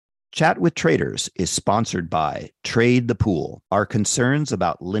Chat with Traders is sponsored by Trade the Pool. Are concerns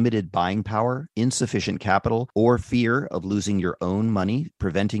about limited buying power, insufficient capital, or fear of losing your own money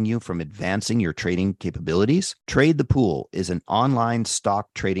preventing you from advancing your trading capabilities? Trade the Pool is an online stock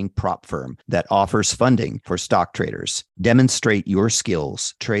trading prop firm that offers funding for stock traders. Demonstrate your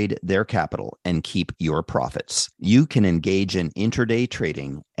skills, trade their capital, and keep your profits. You can engage in intraday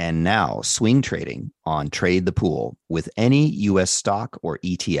trading and now swing trading on Trade the Pool with any U.S. stock or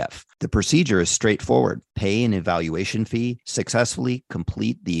ETF. The procedure is straightforward. Pay an evaluation fee, successfully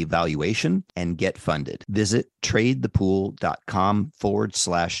complete the evaluation, and get funded. Visit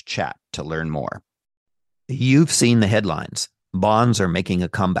tradethepool.com/chat to learn more. You've seen the headlines. Bonds are making a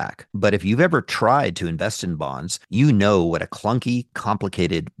comeback. But if you've ever tried to invest in bonds, you know what a clunky,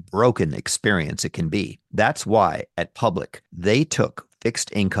 complicated, broken experience it can be. That's why at Public, they took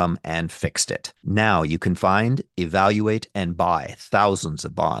fixed income and fixed it. Now you can find, evaluate, and buy thousands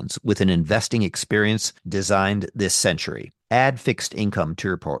of bonds with an investing experience designed this century. Add fixed income to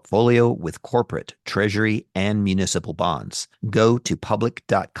your portfolio with corporate, treasury, and municipal bonds. Go to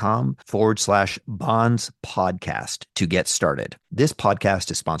public.com/bonds podcast to get started. This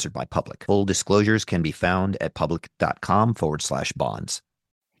podcast is sponsored by Public. Full disclosures can be found at public.com/bonds.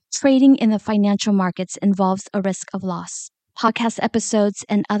 Trading in the financial markets involves a risk of loss. Podcast episodes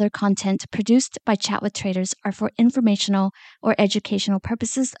and other content produced by Chat with Traders are for informational or educational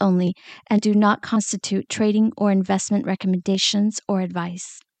purposes only and do not constitute trading or investment recommendations or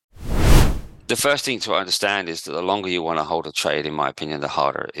advice. The first thing to understand is that the longer you want to hold a trade, in my opinion, the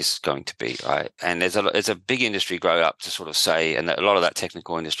harder it's going to be, right? And there's a big industry grow up to sort of say, and a lot of that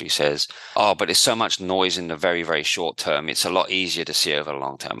technical industry says, oh, but there's so much noise in the very, very short term. It's a lot easier to see over the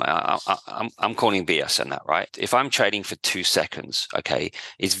long term. I'm calling BS on that, right? If I'm trading for 2 seconds, okay,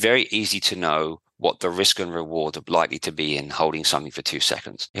 it's very easy to know what the risk and reward are likely to be in holding something for 2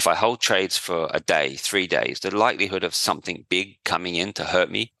 seconds. If I hold trades for a day, 3 days, the likelihood of something big coming in to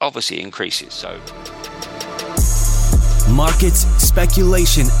hurt me obviously increases. So, markets,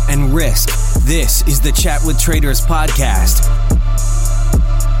 speculation, and risk. This is the Chat with Traders podcast.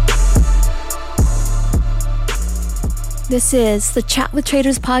 This is the Chat with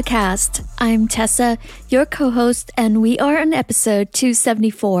Traders podcast. I'm Tessa, your co-host, and we are on episode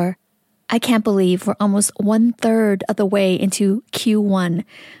 274. I can't believe we're almost 1/3 of the way into Q1.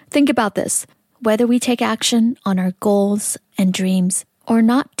 Think about this. Whether we take action on our goals and dreams or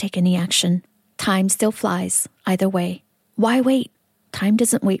not take any action, time still flies either way. Why wait? Time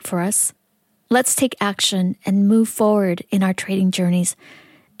doesn't wait for us. Let's take action and move forward in our trading journeys.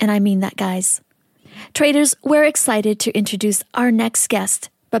 And I mean that, guys. Traders, we're excited to introduce our next guest.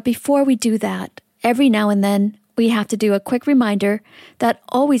 But before we do that, every now and then, we have to do a quick reminder that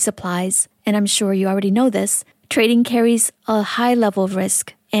always applies, and I'm sure you already know this. Trading carries a high level of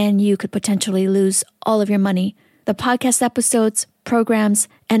risk, and you could potentially lose all of your money. The podcast episodes, programs,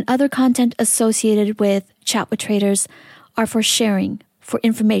 and other content associated with Chat with Traders are for sharing, for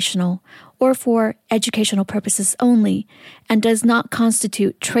informational, or for educational purposes only, and does not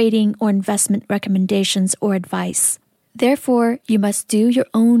constitute trading or investment recommendations or advice. Therefore, you must do your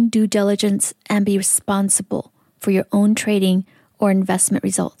own due diligence and be responsible for your own trading or investment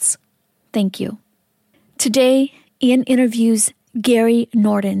results. Thank you. Today, Ian interviews Gary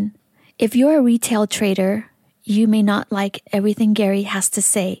Norden. If you're a retail trader, you may not like everything Gary has to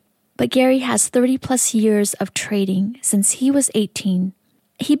say, but Gary has 30 plus years of trading since he was 18.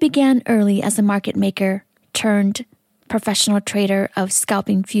 He began early as a market maker, turned professional trader of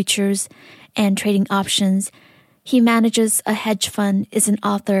scalping futures and trading options. He manages a hedge fund, is an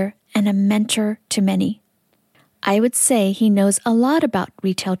author, and a mentor to many. I would say he knows a lot about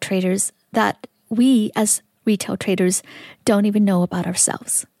retail traders that we as retail traders don't even know about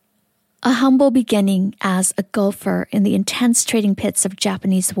ourselves. A humble beginning as a golfer in the intense trading pits of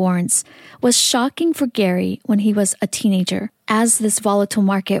Japanese warrants was shocking for Gary when he was a teenager. As this volatile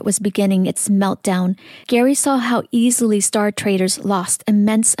market was beginning its meltdown, Gary saw how easily star traders lost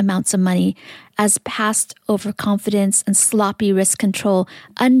immense amounts of money as past overconfidence and sloppy risk control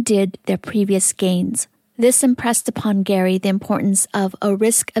undid their previous gains. This impressed upon Gary the importance of a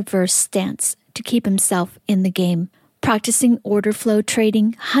risk-averse stance to keep himself in the game. Practicing order flow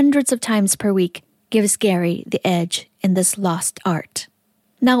trading hundreds of times per week gives Gary the edge in this lost art.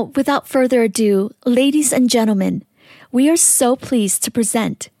 Now, without further ado, ladies and gentlemen, we are so pleased to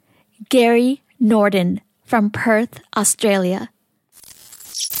present Gary Norden from Perth, Australia.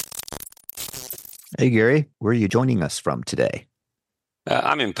 Hey, Gary, where are you joining us from today?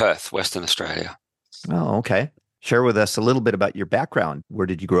 I'm in Perth, Western Australia. Oh, okay. Share with us a little bit about your background. Where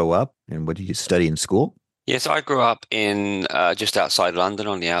did you grow up and what did you study in school? Yes, I grew up in just outside London,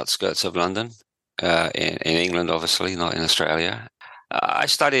 on the outskirts of London, in England, obviously, not in Australia. I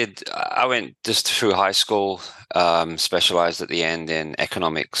went just through high school, specialized at the end in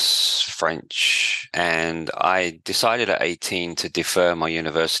economics, French, and I decided at 18 to defer my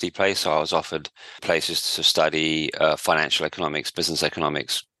university place. So I was offered places to study financial economics, business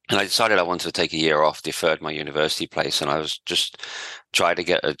economics. And I decided I wanted to take a year off, deferred my university place, and I was just trying to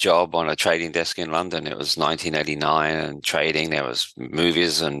get a job on a trading desk in London. It was 1989 and trading. There was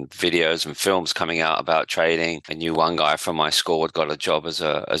movies and videos and films coming out about trading. I knew one guy from my school had got a job as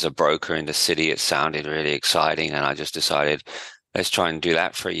a broker in the city. It sounded really exciting, and I just decided, let's try and do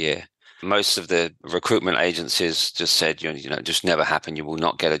that for a year. Most of the recruitment agencies just said, just never happen. You will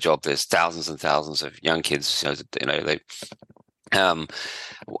not get a job. There's thousands and thousands of young kids,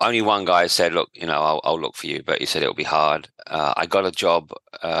 only one guy said, look, I'll look for you, but he said it'll be hard. I got a job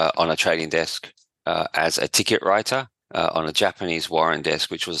on a trading desk as a ticket writer on a Japanese warrant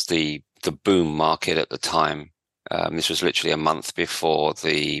desk, which was the boom market at the time. This was literally a month before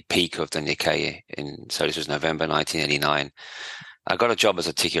the peak of the Nikkei. So this was November 1989. I got a job as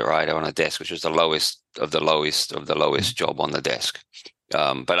a ticket writer on a desk, which was the lowest of the lowest job on the desk.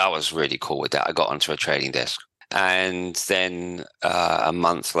 But I was really cool with that. I got onto a trading desk. And then a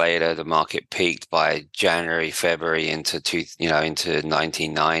month later, the market peaked. By January, February into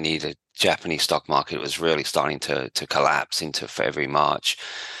 1990. The Japanese stock market was really starting to collapse into February, March.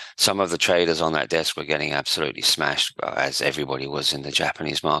 Some of the traders on that desk were getting absolutely smashed, as everybody was in the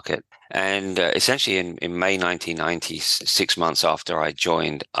Japanese market. And essentially in May 1990, 6 months after I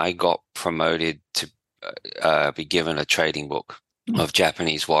joined, I got promoted to be given a trading book of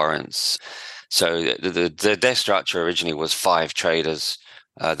Japanese warrants. So the desk structure originally was 5 traders.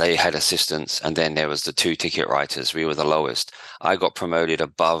 They had assistants, and then there was the 2 ticket writers. We were the lowest. I got promoted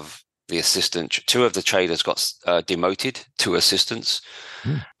above the assistant. 2 of the traders got demoted to assistants.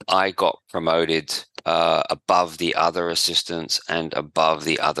 I got promoted above the other assistants and above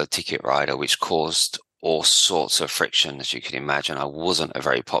the other ticket writer, which caused all sorts of friction, as you can imagine. I wasn't a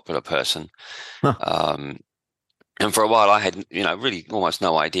very popular person. And for a while, I had, really almost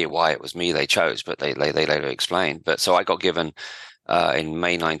no idea why it was me they chose, but they later explained. But so I got given in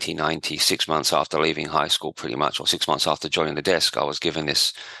May 1990, 6 months after leaving high school, pretty much, or 6 months after joining the desk, I was given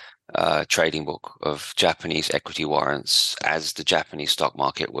this trading book of Japanese equity warrants as the Japanese stock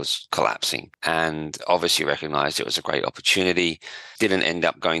market was collapsing, and obviously recognized it was a great opportunity. Didn't end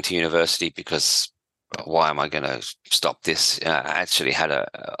up going to university because why am I going to stop this? I actually had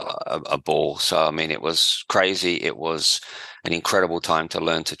a ball. So, it was crazy. It was an incredible time to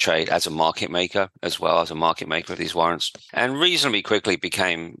learn to trade as a market maker, as well as a market maker of these warrants, and reasonably quickly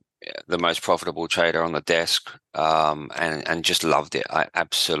became the most profitable trader on the desk, and just loved it. I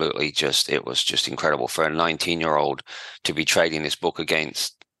absolutely it was just incredible for a 19-year-old to be trading this book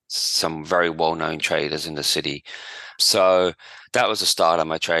against some very well-known traders in the city. So that was the start of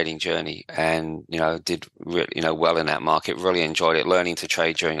my trading journey, and did well in that market. Really enjoyed it. Learning to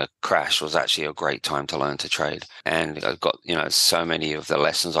trade during a crash was actually a great time to learn to trade, and I got so many of the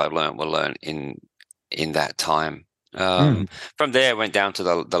lessons I learned were learned in that time. From there, I went down to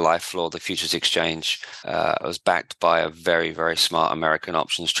the live floor, the futures exchange. I was backed by a very, very smart American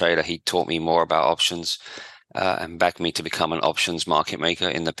options trader. He taught me more about options and backed me to become an options market maker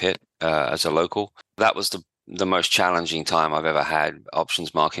in the pit as a local. That was the most challenging time I've ever had,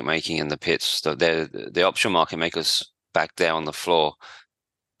 options market making in the pits. The option market makers back there on the floor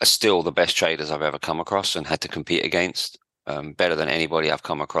are still the best traders I've ever come across and had to compete against. Better than anybody I've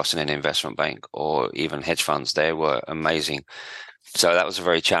come across in an investment bank or even hedge funds. They were amazing. So that was a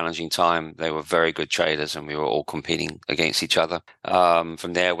very challenging time. They were very good traders, and we were all competing against each other.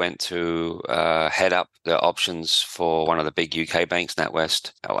 From there, went to head up the options for one of the big UK banks,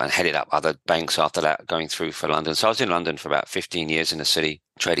 NatWest, and headed up other banks after that, going through for London. So I was in London for about 15 years in the city,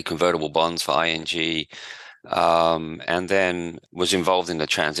 traded convertible bonds for ING, and then was involved in the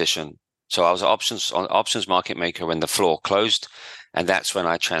transition. So I was an options market maker when the floor closed, and that's when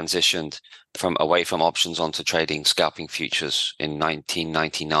I transitioned away from options onto trading scalping futures in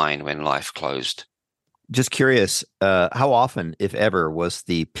 1999 when life closed. Just curious, how often, if ever, was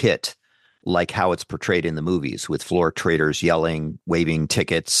the pit like how it's portrayed in the movies, with floor traders yelling, waving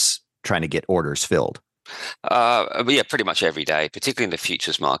tickets, trying to get orders filled? Yeah, pretty much every day, particularly in the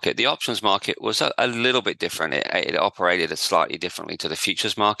futures market. The options market was a little bit different. It operated slightly differently to the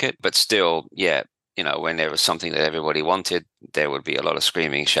futures market, but still, yeah, when there was something that everybody wanted, there would be a lot of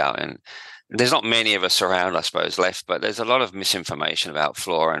screaming, shouting. There's not many of us around, I suppose, left, but there's a lot of misinformation about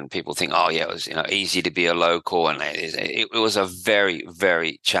floor, and people think, oh yeah, it was easy to be a local, and it was a very,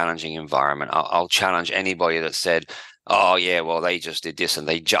 very challenging environment. I'll challenge anybody that said, oh yeah, well they just did this and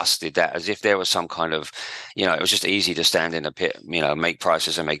they just did that, as if there was some kind of, it was just easy to stand in a pit, make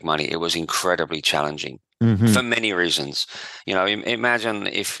prices and make money. It was incredibly challenging. Mm-hmm. For many reasons. Imagine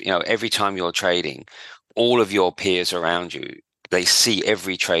if, every time you're trading, all of your peers around you, they see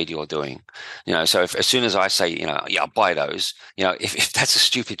every trade you're doing. So as soon as I say, yeah, buy those, if that's a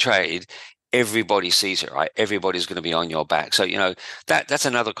stupid trade, everybody sees it, right? Everybody's going to be on your back. So, that's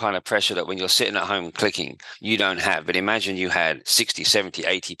another kind of pressure that when you're sitting at home clicking, you don't have. But imagine you had 60, 70,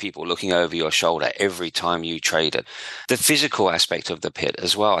 80 people looking over your shoulder every time you traded. The physical aspect of the pit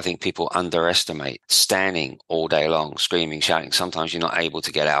as well, I think people underestimate. Standing all day long, screaming, shouting. Sometimes you're not able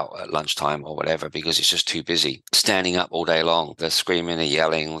to get out at lunchtime or whatever because it's just too busy. Standing up all day long, the screaming, the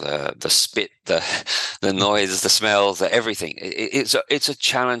yelling, the spit, the noise, the smells, the everything. It's a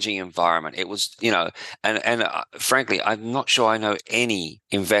challenging environment. It was, and frankly, I'm not sure I know any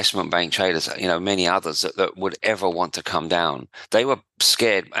investment bank traders, many others that would ever want to come down. They were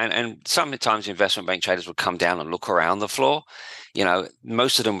scared. And sometimes investment bank traders would come down and look around the floor.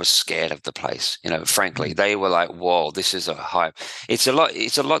 Most of them were scared of the place. Frankly, they were like, whoa, this is a hype. It's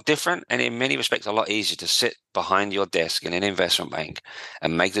a lot different. And in many respects, a lot easier to sit behind your desk in an investment bank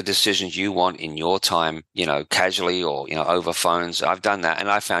and make the decisions you want in your time, casually or, over phones. I've done that. And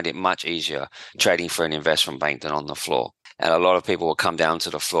I found it much easier trading for an investment bank than on the floor. And a lot of people will come down to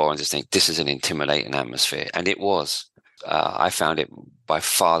the floor and just think this is an intimidating atmosphere. And it was. I found it by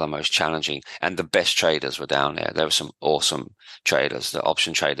far the most challenging, and the best traders were down there. There were some awesome traders. The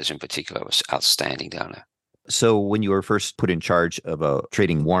option traders in particular was outstanding down there. So when you were first put in charge of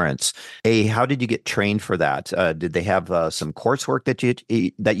trading warrants, how did you get trained for that? Did they have some coursework that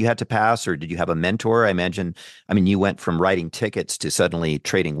you had to pass, or did you have a mentor? I mean, you went from writing tickets to suddenly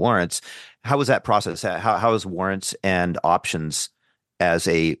trading warrants. How was that process? How is warrants and options as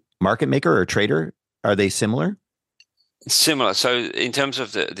a market maker or trader? Are they similar? Similar. So in terms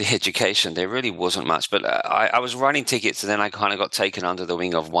of the education, there really wasn't much, but I was running tickets, and then I kind of got taken under the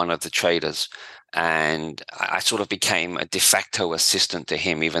wing of one of the traders, and I sort of became a de facto assistant to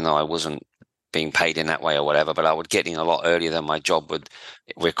him, even though I wasn't being paid in that way or whatever, but I would get in a lot earlier than my job would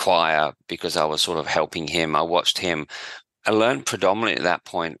require because I was sort of helping him. I watched him. I learned predominantly at that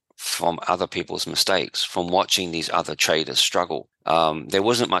point from other people's mistakes, from watching these other traders struggle. There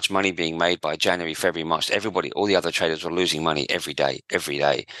wasn't much money being made by January, February, March. All the other traders were losing money every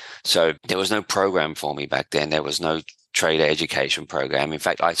day. So there was no program for me back then. There was no trader education program. In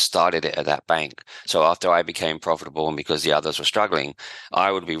fact, I started it at that bank. So after I became profitable, and because the others were struggling, I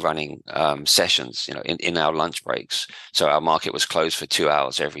would be running sessions, in our lunch breaks. So our market was closed for 2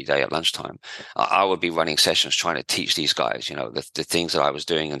 hours every day at lunchtime. I would be running sessions trying to teach these guys, the things that I was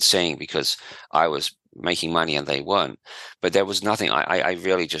doing and seeing, because I was making money and they weren't. But there was nothing. I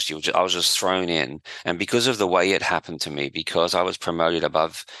really I was just thrown in. And because of the way it happened to me, because I was promoted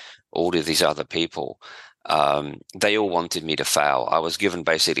above all of these other people, they all wanted me to fail. I was given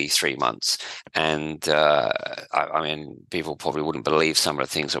basically 3 months, and people probably wouldn't believe some of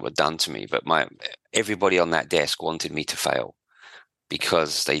the things that were done to me, but everybody on that desk wanted me to fail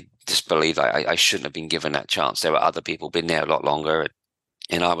because they just believed I shouldn't have been given that chance. There were other people been there a lot longer,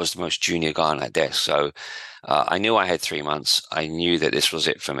 and I was the most junior guy on that desk. So I knew I had 3 months. I knew that this was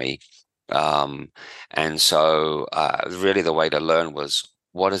it for me. And so really the way to learn was,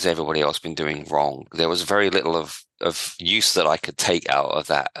 what has everybody else been doing wrong? There was very little of use that I could take out of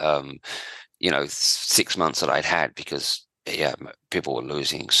that, 6 months that I'd had, because people were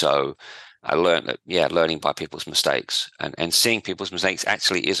losing. So I learned that, learning by people's mistakes and seeing people's mistakes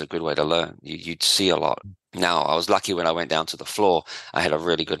actually is a good way to learn. You'd see a lot. Now, I was lucky when I went down to the floor, I had a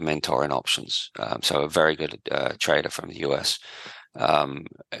really good mentor in options. So a very good trader from the US.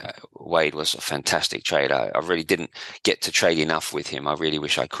 Wade was a fantastic trader. I really didn't get to trade enough with him. I really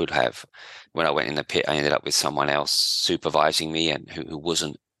wish I could have. When I went in the pit, I ended up with someone else supervising me and who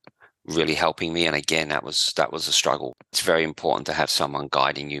wasn't really helping me. And again, that was a struggle. It's very important to have someone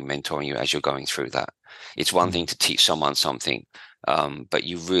guiding you, mentoring you as you're going through that. It's one thing to teach someone something, but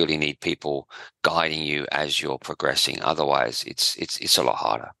you really need people guiding you as you're progressing. Otherwise, it's a lot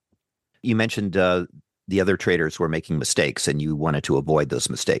harder. You mentioned the other traders were making mistakes and you wanted to avoid those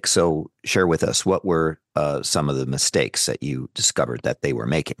mistakes. So share with us, what were some of the mistakes that you discovered that they were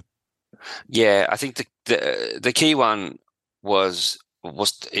making? Yeah, I think the key one was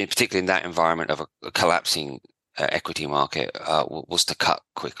particularly in that environment of a collapsing equity market, was to cut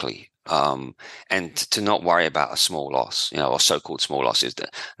quickly. and to not worry about a small loss, or so-called small losses.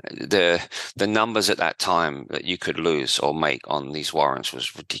 The numbers at that time that you could lose or make on these warrants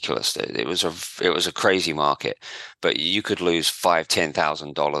was ridiculous. It was a crazy market, but you could lose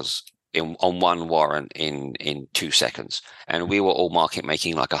 $5,000-$10,000 on one warrant in 2 seconds, and we were all market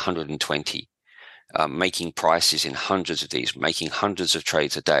making like 120. Making prices in hundreds of these, making hundreds of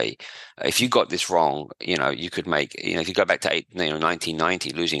trades a day. If you got this wrong, you could make, if you go back to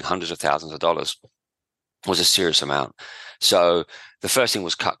 1990, losing hundreds of thousands of dollars was a serious amount. So the first thing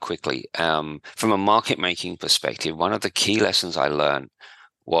was cut quickly. From a market making perspective, one of the key lessons I learned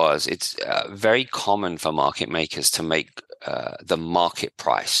was it's very common for market makers to make the market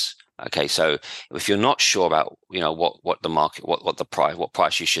price. Okay, so if you're not sure about what the market, what the price, what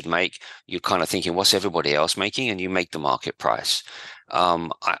price you should make, you're kind of thinking, what's everybody else making, and you make the market price.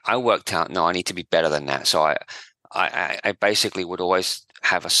 I worked out, no, I need to be better than that. So I basically would always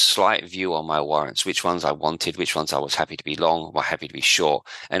have a slight view on my warrants, which ones I wanted, which ones I was happy to be long, or happy to be short,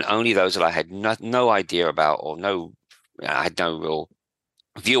 and only those that I had no idea about or I had no real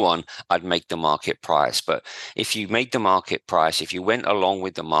view on, I'd make the market price. But if you make the market price, if you went along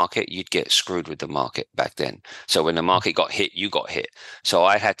with the market, you'd get screwed with the market back then. So when the market got hit, you got hit. So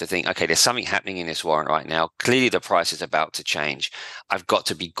I had to think, okay, there's something happening in this warrant right now. Clearly the price is about to change. I've got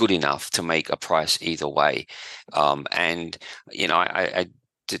to be good enough to make a price either way. I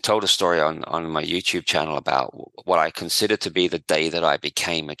told a story on my YouTube channel about what I consider to be the day that I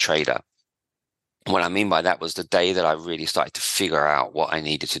became a trader. What I mean by that was the day that I really started to figure out what I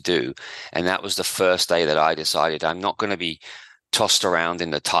needed to do. And that was the first day that I decided I'm not going to be tossed around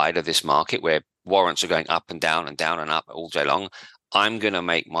in the tide of this market where warrants are going up and down and up all day long. I'm going to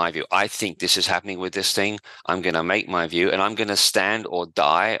make my view. I think this is happening with this thing. I'm going to make my view, and I'm going to stand or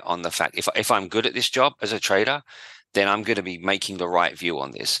die on the fact if I'm good at this job as a trader, then I'm going to be making the right view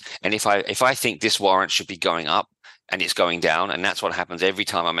on this. And if I think this warrant should be going up, and it's going down, and that's what happens every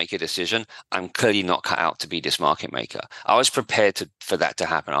time I make a decision, I'm clearly not cut out to be this market maker. I was prepared for that to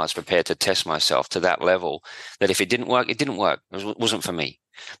happen. I was prepared to test myself to that level that if it didn't work, it didn't work. It wasn't for me.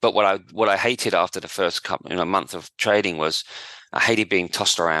 But what I hated after the first month of trading was I hated being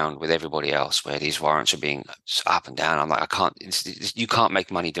tossed around with everybody else where these warrants are being up and down. I'm like, you can't make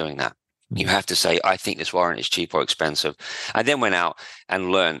money doing that. You have to say, I think this warrant is cheap or expensive. I then went out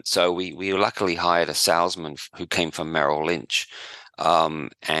and learned. So we luckily hired a salesman who came from Merrill Lynch.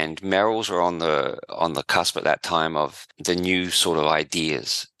 And Merrill's were on the cusp at that time of the new sort of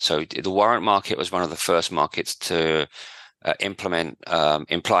ideas. So the warrant market was one of the first markets to implement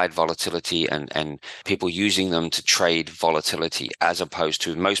implied volatility and people using them to trade volatility, as opposed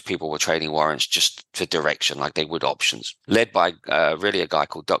to most people were trading warrants just for direction like they would options, led by really a guy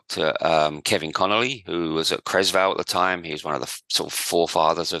called Dr. Kevin Connolly, who was at Cresval at the time. He was one of the sort of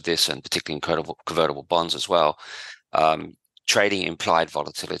forefathers of this, and particularly in convertible bonds as well. Trading implied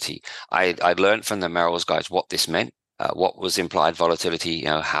volatility. I learned from the Merrill's guys what this meant. What was implied volatility,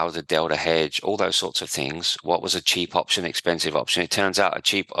 how the delta hedge, all those sorts of things. What was a cheap option, expensive option? It turns out a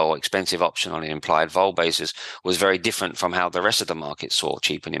cheap or expensive option on an implied vol basis was very different from how the rest of the market saw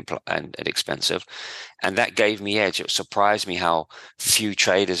cheap and expensive. And that gave me edge. It surprised me how few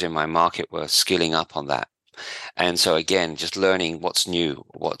traders in my market were skilling up on that. And so again, just learning what's new,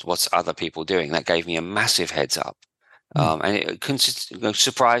 what's other people doing, that gave me a massive heads up. And it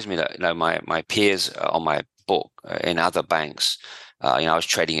surprised me that my peers on my book in other banks, I was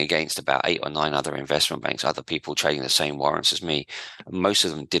trading against about 8 or 9 other investment banks, other people trading the same warrants as me. Most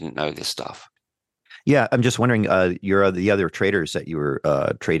of them didn't know this stuff. Yeah, I'm just wondering, the other traders that you were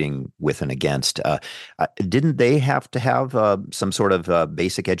trading with and against, didn't they have to have some sort of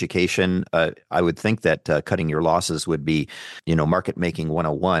basic education? I would think that cutting your losses would be, market making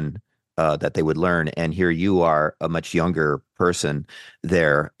 101. That they would learn. And here you are, a much younger person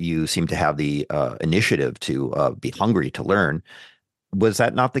there. You seem to have the initiative to be hungry to learn. Was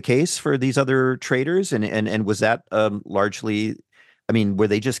that not the case for these other traders? And was that largely, were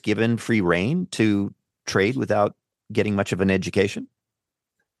they just given free rein to trade without getting much of an education?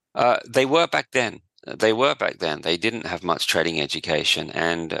 They were back then. They didn't have much trading education,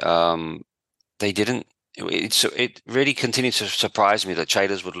 and they didn't. It really continued to surprise me that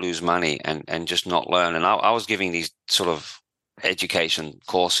traders would lose money and just not learn. And I was giving these sort of education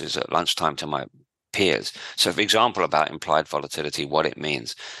courses at lunchtime to my peers. So, for example, about implied volatility, what it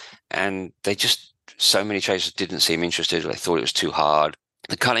means. And so many traders didn't seem interested. They thought it was too hard.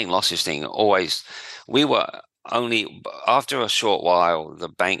 The cutting losses thing, we were only, after a short while, the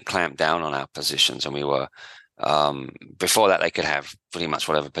bank clamped down on our positions, and we were Before that, they could have pretty much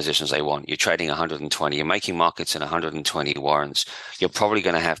whatever positions they want. You're trading 120, you're making markets in 120 warrants. You're probably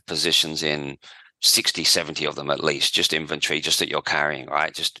going to have positions in 60, 70 of them at least, just inventory, just that you're carrying,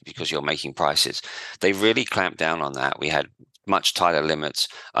 right? Just because you're making prices. They really clamped down on that. We had much tighter limits,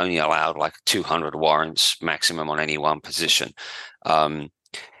 only allowed like 200 warrants maximum on any one position.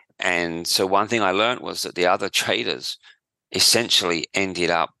 And so one thing I learned was that the other traders essentially ended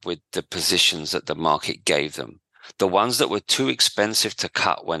up with the positions that the market gave them. The ones that were too expensive to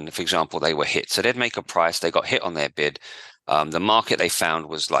cut when, for example, they were hit. So they'd make a price, they got hit on their bid. The market they found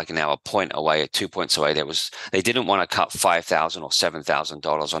was like now a point away, 2 points away. They didn't want to cut $5,000 or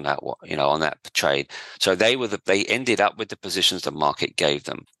 $7,000 on that, on that trade. So they ended up with the positions the market gave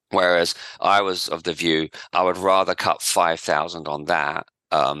them. Whereas I was of the view, I would rather cut 5,000 on that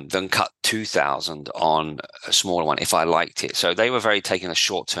than cut 2,000 on a smaller one if I liked it. So they were very taking a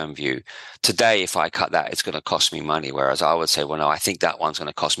short-term view. Today, if I cut that, it's going to cost me money. Whereas I would say, well, no, I think that one's going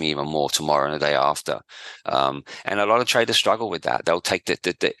to cost me even more tomorrow and the day after. And a lot of traders struggle with that. They'll take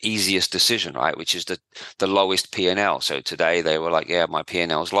the easiest decision, right, which is the lowest P&L. So today they were like, yeah, my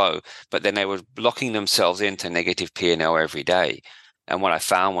P&L is low, but then they were locking themselves into negative P&L every day. And what I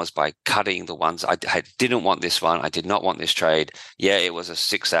found was by cutting the ones, I didn't want this one. I did not want this trade. Yeah, it was a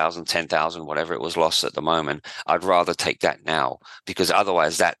 6,000, 10,000, whatever it was lost at the moment. I'd rather take that now because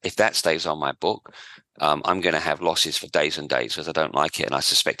otherwise if that stays on my book, I'm going to have losses for days and days because I don't like it. And I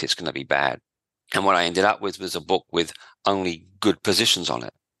suspect it's going to be bad. And what I ended up with was a book with only good positions on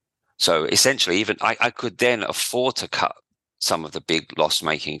it. So essentially, even I could then afford to cut some of the big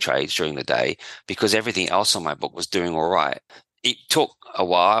loss-making trades during the day because everything else on my book was doing all right. It took a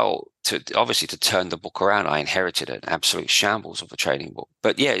while to turn the book around. I inherited an absolute shambles of a trading book.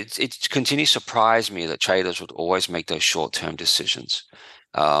 But yeah, it continues to surprise me that traders would always make those short-term decisions.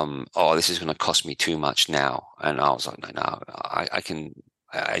 This is going to cost me too much now. And I was like, no,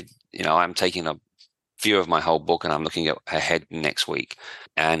 I'm taking a view of my whole book and I'm looking ahead next week.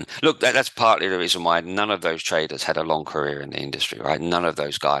 And look, that's partly the reason why none of those traders had a long career in the industry, right? None of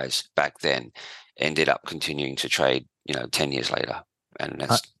those guys back then ended up continuing to trade 10 years later. And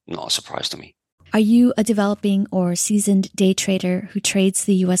that's not a surprise to me. Are you a developing or seasoned day trader who trades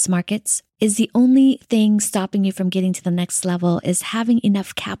the U.S. markets? Is the only thing stopping you from getting to the next level is having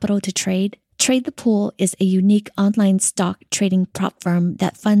enough capital to trade? Trade the Pool is a unique online stock trading prop firm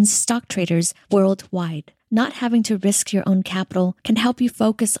that funds stock traders worldwide. Not having to risk your own capital can help you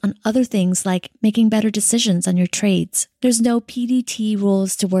focus on other things like making better decisions on your trades. There's no PDT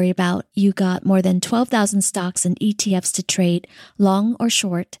rules to worry about. You got more than 12,000 stocks and ETFs to trade, long or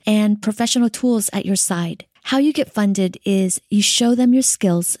short, and professional tools at your side. How you get funded is you show them your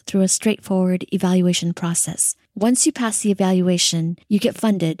skills through a straightforward evaluation process. Once you pass the evaluation, you get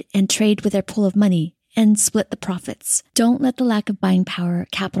funded and trade with their pool of money and split the profits. Don't let the lack of buying power,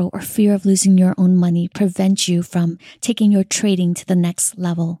 capital, or fear of losing your own money prevent you from taking your trading to the next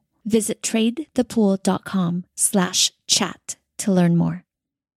level. Visit tradethepool.com/chat to learn more.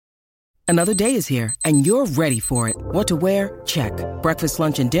 Another day is here and you're ready for it. What to wear? Check. Breakfast,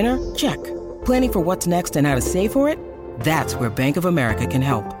 lunch, and dinner? Check. Planning for what's next and how to save for it? That's where Bank of America can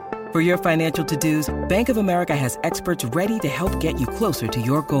help. For your financial to-dos, Bank of America has experts ready to help get you closer to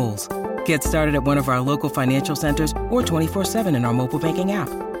your goals. Get started at one of our local financial centers or 24/7 in our mobile banking app.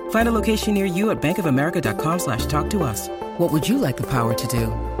 Find a location near you at bankofamerica.com/talktous. What would you like the power to do?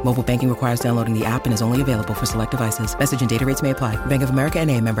 Mobile banking requires downloading the app and is only available for select devices. Message and data rates may apply. Bank of America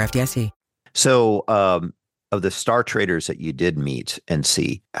N.A., member FDIC. So of the star traders that you did meet and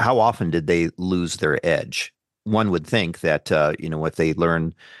see, how often did they lose their edge? One would think that, if they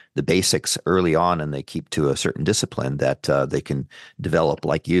learn the basics early on and they keep to a certain discipline, that they can develop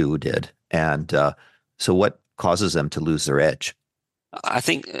like you did. And so what causes them to lose their edge? I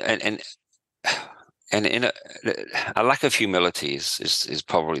think, and in a lack of humility is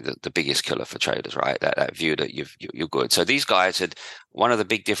probably the biggest killer for traders, right? That view that you're good. So these guys one of the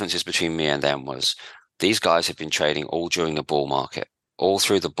big differences between me and them was these guys had been trading all during the bull market, all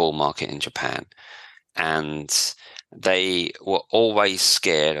through the bull market in Japan. And they were always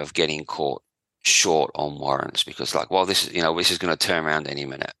scared of getting caught short on warrants because this is going to turn around any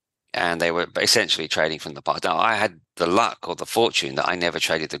minute. And they were essentially trading from the past. Now, I had the luck or the fortune that I never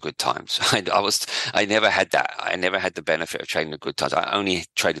traded the good times. I never had that. I never had the benefit of trading the good times. I only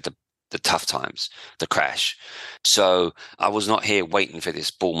traded the tough times, the crash. So I was not here waiting for this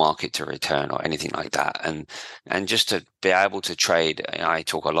bull market to return or anything like that. And just to be able to trade, I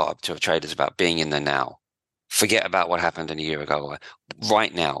talk a lot to traders about being in the now. Forget about what happened a year ago.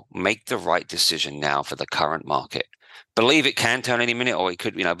 Right now, make the right decision now for the current market. believe it can turn any minute, or it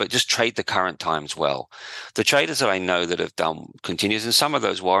could, but just trade the current times well. The traders that I know that have done continues, and some of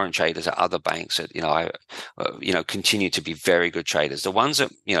those warrant traders at other banks that, continue to be very good traders. The ones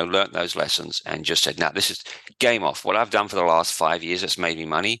that, learned those lessons and just said, now this is game off. What I've done for the last 5 years that's made me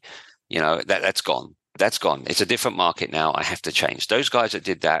money, that's gone. That's gone. It's a different market now. I have to change. Those guys that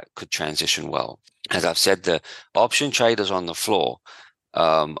did that could transition well. As I've said, the option traders on the floor,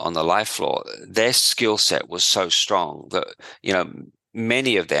 on the live floor, their skill set was so strong that,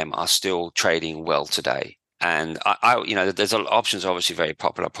 many of them are still trading well today. And there's options, obviously very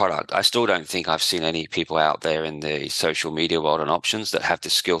popular product. I still don't think I've seen any people out there in the social media world on options that have the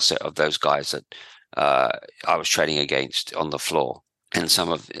skill set of those guys that I was trading against on the floor. And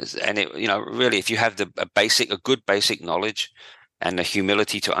really, if you have a good basic knowledge and the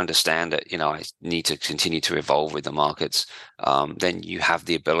humility to understand that, I need to continue to evolve with the markets, then you have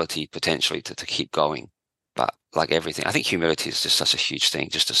the ability potentially to keep going. But like everything, I think humility is just such a huge thing,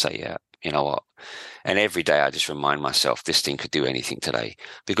 just to say, yeah, you know what? And every day I just remind myself this thing could do anything today.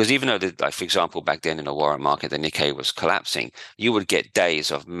 Because even though, for example, back then in the warrant market, the Nikkei was collapsing, you would get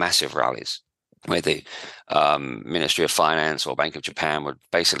days of massive rallies where the Ministry of Finance or Bank of Japan would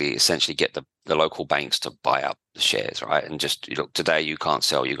basically essentially get the local banks to buy up the shares, right? And just, look, today you can't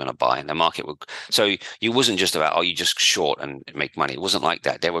sell, you're going to buy. And the market would, so it wasn't just about, you just short and make money. It wasn't like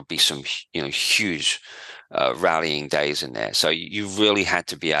that. There would be some, huge rallying days in there. So you really had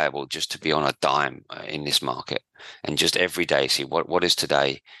to be able just to be on a dime in this market and just every day see what is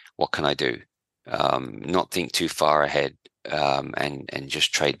today, what can I do? Not think too far ahead. And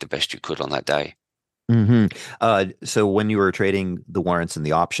just trade the best you could on that day. Mm-hmm. So when you were trading the warrants and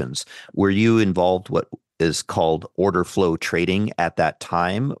the options, were you involved what is called order flow trading at that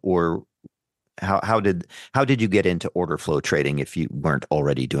time, or how did you get into order flow trading if you weren't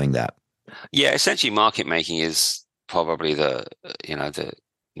already doing that? Yeah, essentially, market making is probably the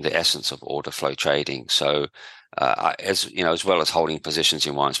essence of order flow trading. So. As well as holding positions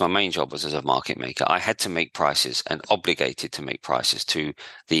in warrants, my main job was as a market maker. I had to make prices and obligated to make prices to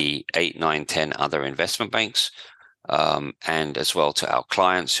the 8, 9, 10 other investment banks, and as well to our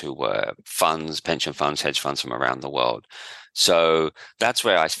clients who were funds, pension funds, hedge funds from around the world. So that's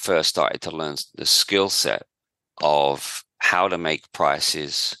where I first started to learn the skill set of how to make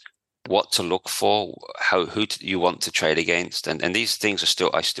prices, what to look for, who you want to trade against, and these things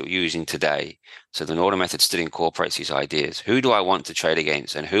I still using today. So the Norton method still incorporates these ideas. Who do I want to trade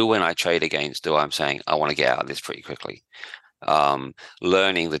against, and who, when I trade against, I'm saying I want to get out of this pretty quickly.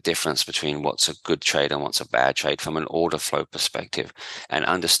 Learning the difference between what's a good trade and what's a bad trade from an order flow perspective, and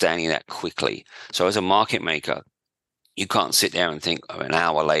understanding that quickly. So as a market maker, you can't sit there and think an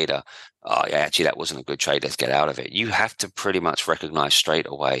hour later, yeah, actually that wasn't a good trade, let's get out of it. You have to pretty much recognize straight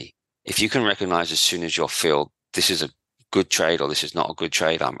away. If you can recognize as soon as you feel this is a good trade or this is not a good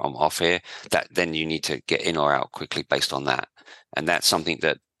trade, I'm off here, then you need to get in or out quickly based on that. And that's something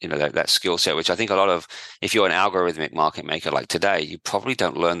that, that skill set, which I think if you're an algorithmic market maker like today, you probably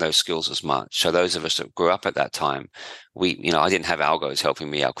don't learn those skills as much. So those of us that grew up at that time, I didn't have algos helping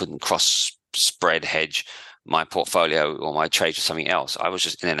me. I couldn't cross spread hedge my portfolio or my trades with something else. I was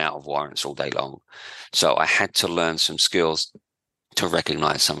just in and out of warrants all day long. So I had to learn some skills to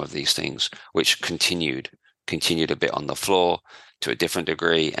recognize some of these things, which continued a bit on the floor to a different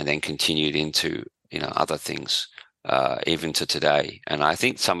degree, and then continued into other things even to today. And I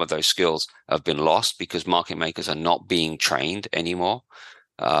think some of those skills have been lost because market makers are not being trained anymore,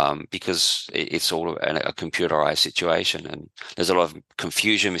 because it's all a computerized situation, and there's a lot of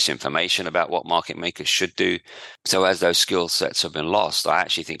confusion, misinformation about what market makers should do. So as those skill sets have been lost, I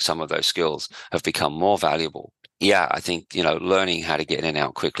actually think some of those skills have become more valuable. Yeah, I think, learning how to get in and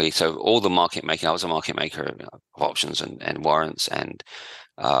out quickly. So all the market making, I was a market maker of options and warrants, and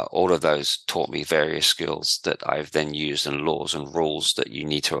all of those taught me various skills that I've then used, and laws and rules that you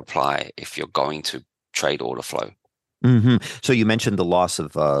need to apply if you're going to trade order flow. Mm-hmm. So you mentioned the loss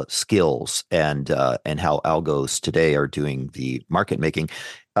of skills and how algos today are doing the market making.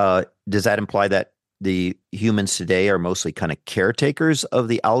 Does that imply that the humans today are mostly kind of caretakers of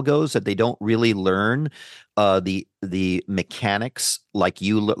the algos, that they don't really learn the mechanics like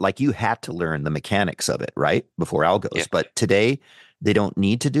you had to learn the mechanics of it, right, before algos? Yeah. But today they don't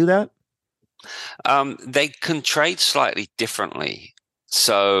need to do that? They can trade slightly differently.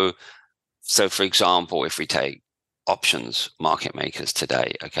 So for example, if we take options market makers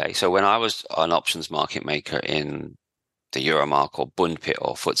today, okay, so when I was an options market maker in the Euromark or Bund Pit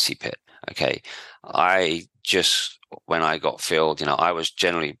or FTSE Pit, okay, when I got filled, I was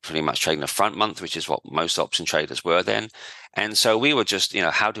generally pretty much trading the front month, which is what most option traders were then. And so we were just,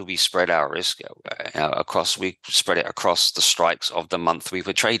 how do we spread our risk we spread it across the strikes of the month we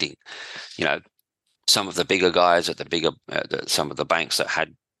were trading. Some of the bigger guys at some of the banks that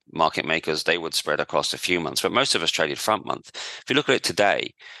had market makers, they would spread across a few months, but most of us traded front month. If you look at it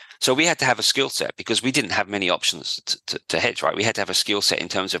today, so we had to have a skill set because we didn't have many options to hedge, right? We had to have a skill set in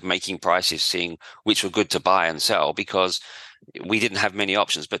terms of making prices, seeing which were good to buy and sell, because we didn't have many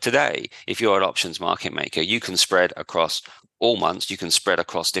options. But today, if you're an options market maker, you can spread across all months. You can spread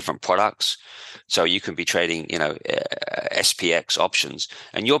across different products. So you can be trading, SPX options,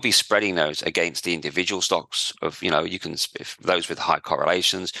 and you'll be spreading those against the individual stocks of, if those with high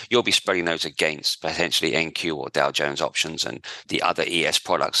correlations, you'll be spreading those against potentially NQ or Dow Jones options and the other ES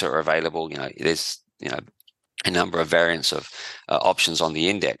products that are available. There's, a number of variants of options on the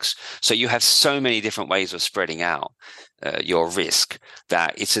index. So you have so many different ways of spreading out your risk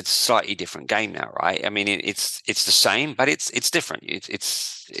that it's a slightly different game now, right? I mean, it's the same, but it's different.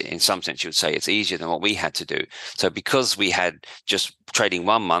 It's in some sense, you would say it's easier than what we had to do. So because we had just trading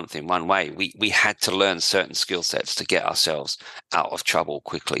 1 month in one way, we had to learn certain skill sets to get ourselves out of trouble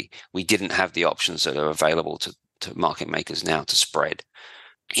quickly. We didn't have the options that are available to market makers now to spread.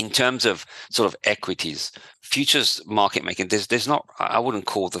 In terms of sort of equities, futures market making, there's not, I wouldn't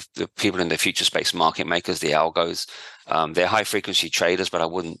call the people in the future space market makers, the algos. They're high frequency traders, but I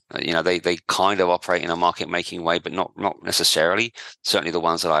wouldn't, they kind of operate in a market making way, but not necessarily. Certainly the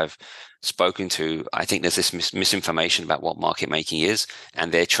ones that I've spoken to, I think there's this misinformation about what market making is,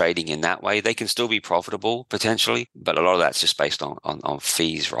 and they're trading in that way. They can still be profitable potentially, but a lot of that's just based on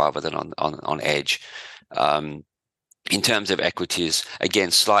fees rather than on edge. In terms of equities, again,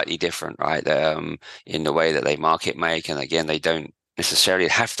 slightly different, right? In the way that they market make, and again, they don't necessarily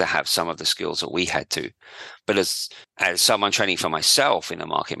have to have some of the skills that we had to. But as someone trading for myself in a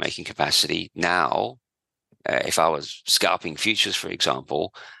market making capacity now, if I was scalping futures, for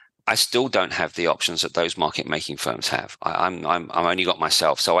example, I still don't have the options that those market making firms have. I'm only got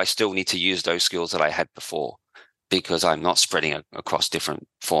myself, so I still need to use those skills that I had before, because I'm not spreading across different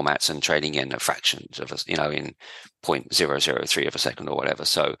formats and trading in fractions of in 0.003 of a second or whatever.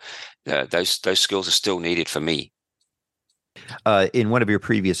 So those skills are still needed for me. In one of your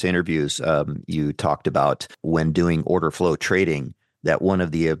previous interviews, you talked about when doing order flow trading, that one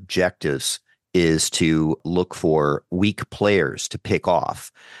of the objectives is to look for weak players to pick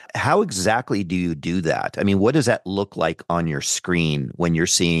off. How exactly do you do that? I mean, what does that look like on your screen when you're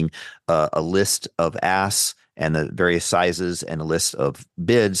seeing a list of asks and the various sizes and a list of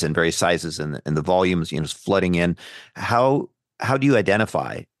bids and various sizes and the volumes, flooding in? How do you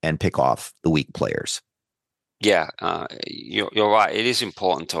identify and pick off the weak players? Yeah, you're right. It is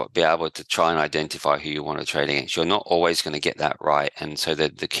important to be able to try and identify who you want to trade against. You're not always going to get that right. And so the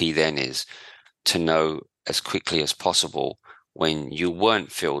key then is to know as quickly as possible when you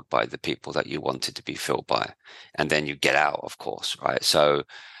weren't filled by the people that you wanted to be filled by. And then you get out, of course, right? So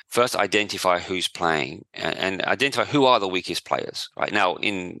first, identify who's playing and identify who are the weakest players. Right now,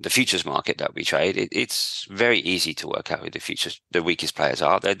 in the futures market that we trade, it's very easy to work out who the weakest players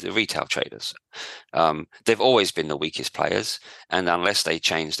are. They're the retail traders. They've always been the weakest players, and unless they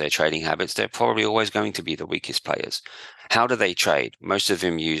change their trading habits, they're probably always going to be the weakest players. How do they trade? Most of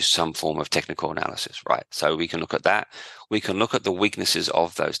them use some form of technical analysis, right? So we can look at that. We can look at the weaknesses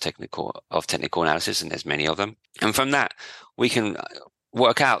of those technical analysis, and there's many of them. And from that, we can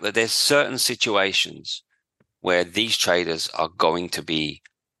work out that there's certain situations where these traders are going to be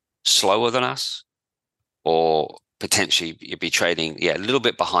slower than us, or potentially you'd be trading a little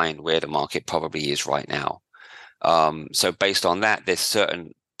bit behind where the market probably is right now. So based on that, there's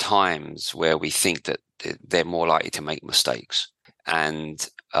certain times where we think that they're more likely to make mistakes. And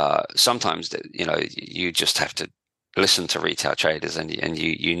sometimes you just have to listen to retail traders, and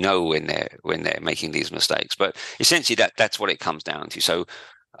you know when they're making these mistakes. But essentially that's what it comes down to. So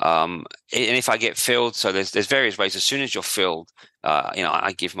and if I get filled, so there's various ways. As soon as you're filled,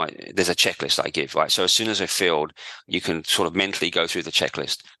 I give there's a checklist I give, right? So as soon as they're filled, you can sort of mentally go through the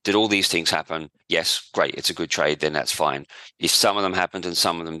checklist. Did all these things happen? Yes, great, it's a good trade, then that's fine. If some of them happened and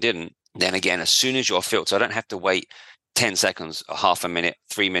some of them didn't, then again, as soon as you're filled, so I don't have to wait 10 seconds, a half a minute,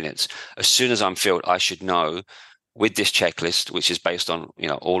 3 minutes. As soon as I'm filled, I should know with this checklist, which is based on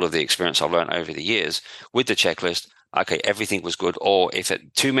all of the experience I've learned over the years, with the checklist, okay, everything was good. Or if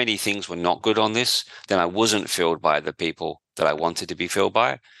too many things were not good on this, then I wasn't filled by the people that I wanted to be filled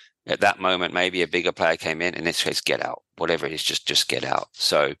by. At that moment, maybe a bigger player came in this case, get out. Whatever it is, just get out.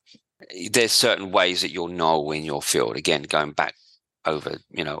 So there's certain ways that you'll know when you're filled. Again, going back over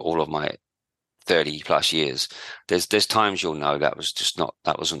all of my 30 plus years, there's times you'll know that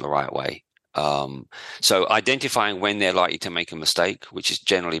wasn't the right way. So identifying when they're likely to make a mistake, which is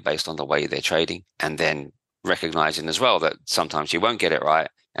generally based on the way they're trading, and then recognizing as well that sometimes you won't get it right,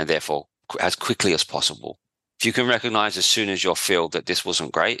 and therefore as quickly as possible. If you can recognize as soon as you feel that this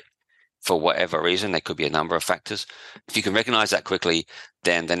wasn't great, for whatever reason, there could be a number of factors. If you can recognize that quickly,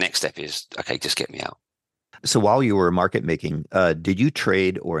 then the next step is, okay, just get me out. So while you were market making, did you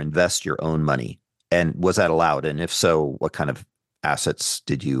trade or invest your own money? And was that allowed? And if so, what kind of assets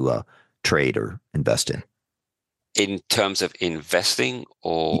did you trade or invest in? In terms of investing,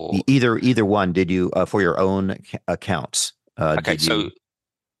 or either one? Did you for your own accounts? Okay,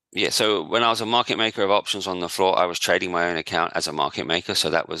 so when I was a market maker of options on the floor, I was trading my own account as a market maker. So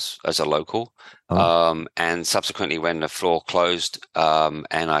that was as a local. And subsequently, when the floor closed, and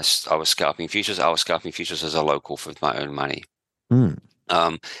I was scalping futures, I was scalping futures as a local for my own money. In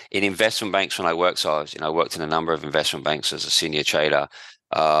investment banks, when I worked, so I worked in a number of investment banks as a senior trader.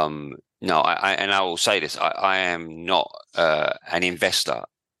 No, I will say this: I am not an investor.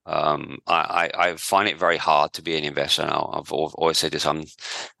 I find it very hard to be an investor. And I've always said this: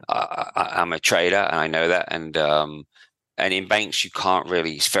 I'm a trader, and I know that. And in banks, you can't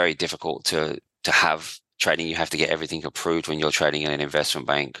really. It's very difficult to have trading. You have to get everything approved when you're trading in an investment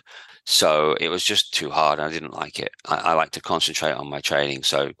bank. So it was just too hard. I didn't like it. I like to concentrate on my trading.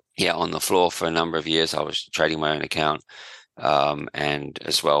 So yeah, on the floor for a number of years, I was trading my own account. And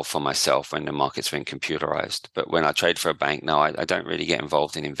as well for myself when the market's been computerized. But when I trade for a bank, no, I don't really get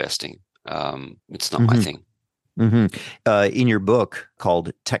involved in investing. It's not my thing. In your book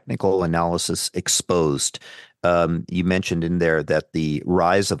called Technical Analysis Exposed, you mentioned in there that the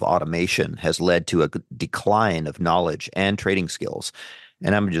rise of automation has led to a decline of knowledge and trading skills.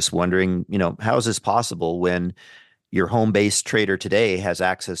 And I'm just wondering, how is this possible when your home-based trader today has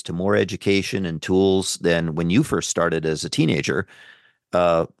access to more education and tools than when you first started as a teenager,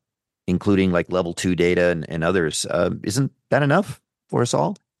 including like level 2 data and others? Isn't that enough for us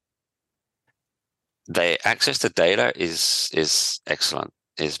all? The access to data is excellent,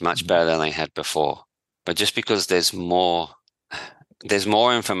 is much better than they had before. But just because there's more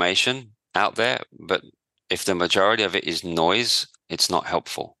information out there, but if the majority of it is noise, it's not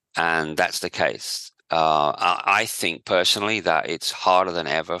helpful. And that's the case. I think personally that it's harder than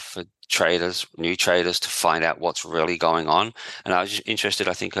ever for new traders to find out what's really going on. And I was just interested,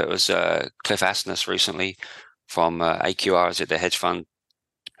 I think it was Cliff Asness recently from AQR, is it the hedge fund,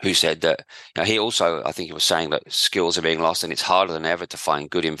 who said that he also, I think he was saying that skills are being lost and it's harder than ever to find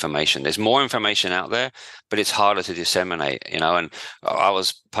good information. There's more information out there, but it's harder to disseminate, and I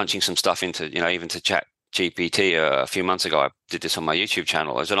was punching some stuff into, even to chat GPT a few months ago. I did this on my YouTube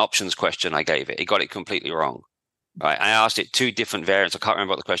channel. There's an options question I gave it. It got it completely wrong. Right? I asked it 2 different variants. I can't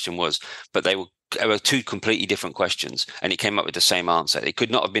remember what the question was, but they were 2 completely different questions, and it came up with the same answer. It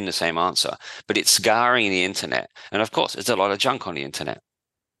could not have been the same answer, but it's scouring the internet. And of course, there's a lot of junk on the internet.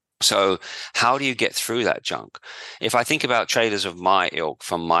 So how do you get through that junk? If I think about traders of my ilk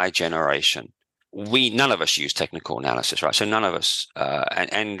from my generation, none of us use technical analysis, right? So none of us,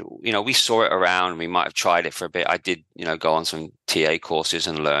 and we saw it around. We might have tried it for a bit. I did, go on some TA courses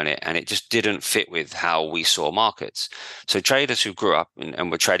and learn it, and it just didn't fit with how we saw markets. So traders who grew up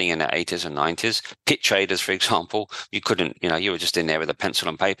and were trading in the 80s and 90s, pit traders, for example, you couldn't, you were just in there with a pencil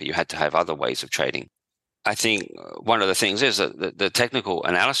and paper. You had to have other ways of trading. I think one of the things is that the technical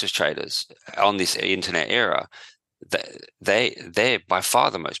analysis traders on this internet era, they're by far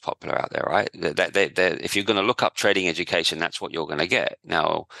the most popular out there, right? If you're going to look up trading education, that's what you're going to get.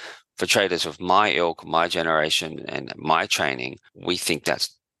 Now, for traders of my ilk, my generation, and my training, we think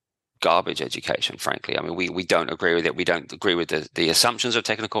that's garbage education, frankly. I mean, we don't agree with it. We don't agree with the assumptions of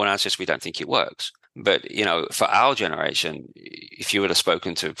technical analysis. We don't think it works. But, for our generation, if you would have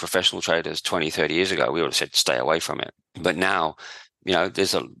spoken to professional traders 20, 30 years ago, we would have said, stay away from it. But now,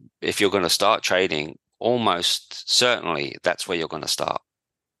 if you're going to start trading, almost certainly that's where you're going to start,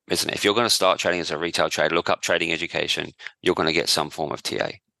 isn't it? If you're going to start trading as a retail trader, look up trading education, you're going to get some form of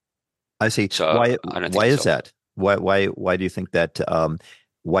TA. I see. So why is that? Why do you think that?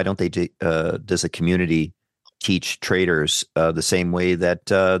 Why don't they does the community teach traders the same way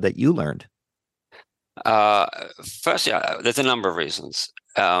that you learned? Firstly, there's a number of reasons,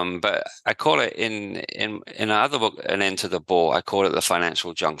 but I call it in another book, An End to the Bore, I call it the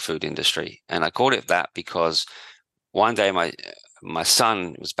financial junk food industry. And I called it that because one day my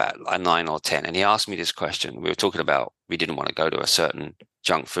son was about 9 or 10, and he asked me this question. We were talking about, we didn't want to go to a certain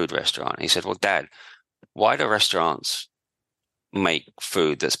junk food restaurant. He said, well, Dad, why do restaurants make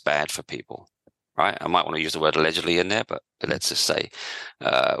food that's bad for people? Right? I might want to use the word allegedly in there, but let's just say,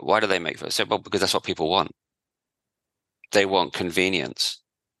 why do they make food? I said, well, because that's what people want. They want convenience.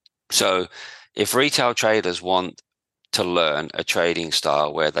 So if retail traders want to learn a trading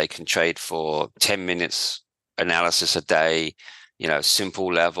style where they can trade for 10 minutes analysis a day,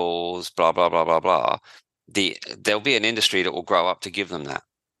 simple levels, blah, blah, blah, blah, blah, there'll be an industry that will grow up to give them that.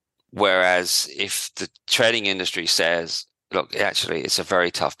 Whereas if the trading industry says, look, actually, it's a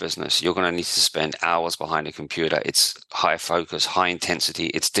very tough business. You're going to need to spend hours behind a computer. It's high focus, high intensity.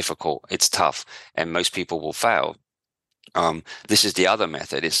 It's difficult. It's tough. And most people will fail. This is the other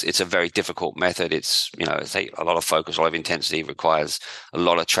method. It's a very difficult method. It's a lot of focus, a lot of intensity, requires a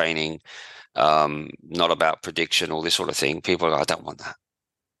lot of training, not about prediction, all this sort of thing. People are like, I don't want that.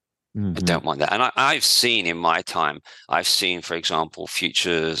 Mm-hmm. I don't want that. And I've seen in my time, for example,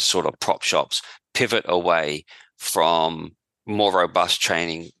 futures sort of prop shops pivot away from more robust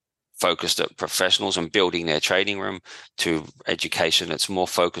training focused at professionals and building their trading room to education that's more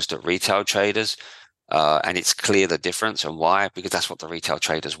focused at retail traders. And it's clear the difference and why, because that's what the retail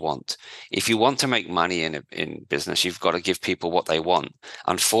traders want. If you want to make money in business, you've got to give people what they want.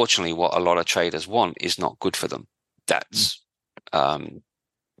 Unfortunately, what a lot of traders want is not good for them. That's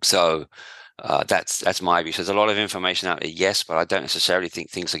that's my view. So there's a lot of information out there, yes, but I don't necessarily think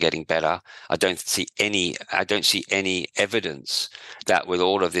things are getting better. I don't see any evidence that with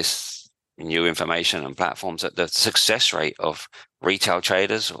all of this new information and platforms that the success rate of retail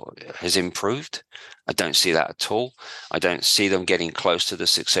traders has improved. I don't see that at all. I don't see them getting close to the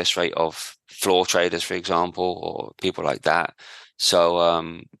success rate of floor traders, for example, or people like that. So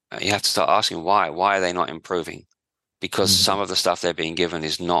you have to start asking why. Why are they not improving? Because some of the stuff they're being given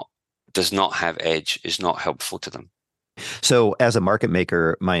does not have edge, is not helpful to them. So as a market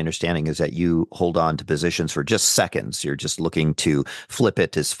maker, my understanding is that you hold on to positions for just seconds. You're just looking to flip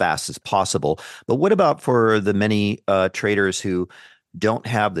it as fast as possible. But what about for the many traders who don't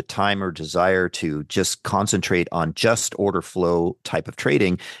have the time or desire to just concentrate on just order flow type of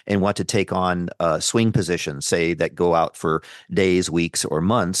trading and want to take on swing positions, say, that go out for days, weeks, or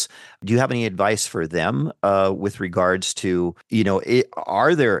months? Do you have any advice for them with regards to,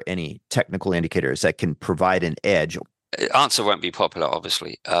 are there any technical indicators that can provide an edge? Answer won't be popular,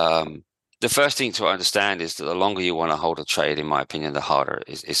 obviously. The first thing to understand is that the longer you want to hold a trade, in my opinion, the harder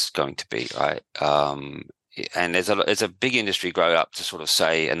it's going to be, right? And there's a big industry growing up to sort of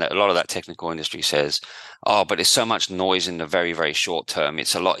say, and a lot of that technical industry says, oh, but there's so much noise in the very, very short term.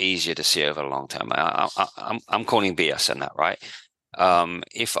 It's a lot easier to see over the long term. I'm calling BS on that, right?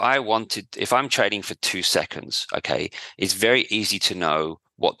 If I'm trading for 2 seconds, okay, it's very easy to know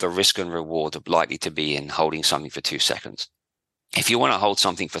what the risk and reward are likely to be in holding something for 2 seconds. If you want to hold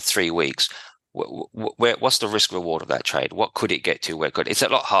something for 3 weeks, what's the risk reward of that trade? What could it get to? Where could it's a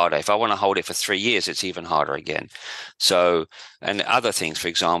lot harder. If I want to hold it for 3 years, it's even harder again. So, and other things, for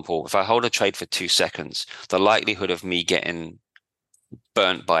example, if I hold a trade for 2 seconds, the likelihood of me getting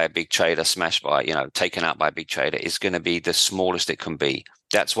burnt by a big trader, smashed by, taken out by a big trader is going to be the smallest it can be.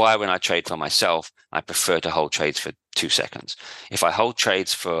 That's why when I trade for myself, I prefer to hold trades for 2 seconds. If I hold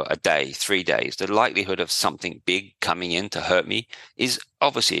trades for a day, 3 days, the likelihood of something big coming in to hurt me is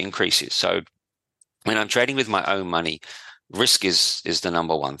obviously increases. So when I'm trading with my own money, risk is the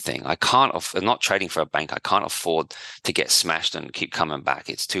number one thing. I'm not trading for a bank. I can't afford to get smashed and keep coming back.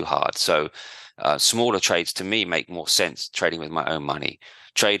 It's too hard. So smaller trades to me make more sense trading with my own money.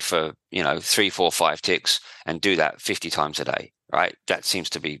 Trade for 3, 4, 5 ticks and do that 50 times a day, right? That seems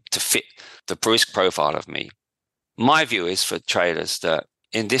to fit the risk profile of me. My view is for traders that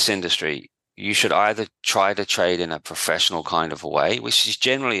in this industry, you should either try to trade in a professional kind of a way, which is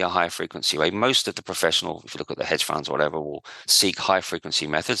generally a high frequency way. Most of the professional, if you look at the hedge funds or whatever, will seek high frequency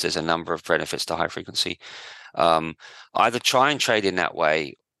methods. There's a number of benefits to high frequency. Either try and trade in that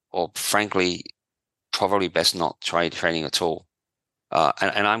way, or frankly, probably best not try trading at all.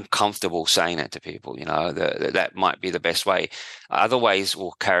 And I'm comfortable saying that to people, that might be the best way. Other ways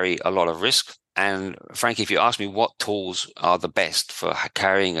will carry a lot of risk. And frankly, if you ask me what tools are the best for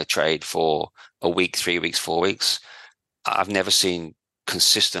carrying a trade for a week, 3 weeks, 4 weeks, I've never seen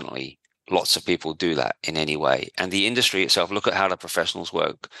consistently lots of people do that in any way. And the industry itself, look at how the professionals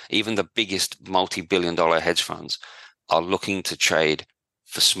work. Even the biggest multi-billion-dollar hedge funds are looking to trade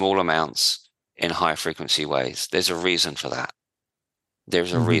for small amounts in high frequency ways. There's a reason for that.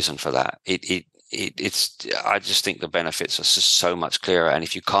 There's a reason for that. I just think the benefits are so much clearer. And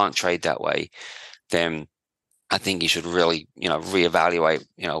if you can't trade that way, then I think you should really, reevaluate,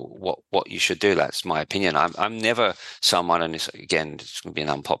 what you should do. That's my opinion. I'm never someone, and again, it's going to be an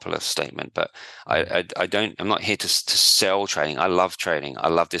unpopular statement, but I'm not here to sell trading. I love trading. I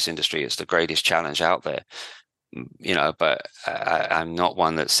love this industry. It's the greatest challenge out there. But I'm not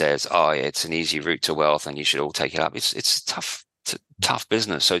one that says, oh, yeah, it's an easy route to wealth and you should all take it up. It's tough. It's a tough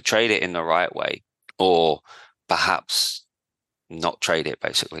business. So trade it in the right way, or perhaps not trade it,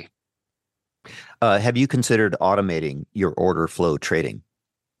 basically. Have you considered automating your order flow trading?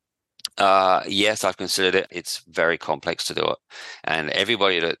 Yes, I've considered it. It's very complex to do it. And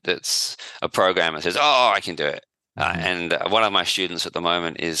everybody that's a programmer says, oh, I can do it. And one of my students at the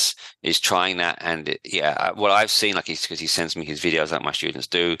moment is trying that. And what I've seen, like because he sends me his videos like my students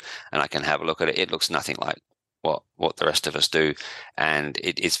do, and I can have a look at it. It looks nothing like what the rest of us do. And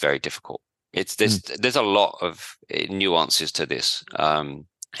it's very difficult. There's a lot of nuances to this.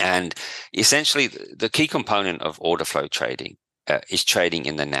 And essentially the key component of order flow trading is trading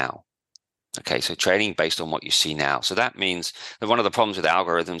in the now. Okay, so trading based on what you see now. So that means that one of the problems with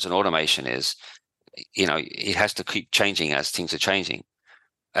algorithms and automation is, it has to keep changing as things are changing.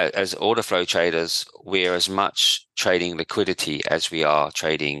 As order flow traders, we're as much trading liquidity as we are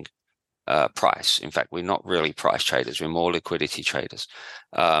trading price. In fact, we're not really price traders. We're more liquidity traders.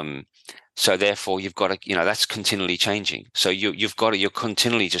 So therefore, you've got to, that's continually changing. So you're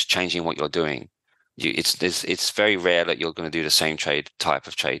continually just changing what you're doing. It's very rare that you're going to do the same type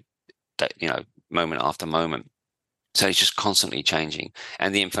of trade, moment after moment. So it's just constantly changing.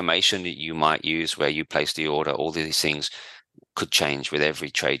 And the information that you might use, where you place the order, all these things could change with every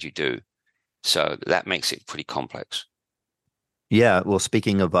trade you do. So that makes it pretty complex. Yeah. Well,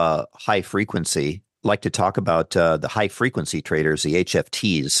 speaking of high frequency, I'd like to talk about the high frequency traders, the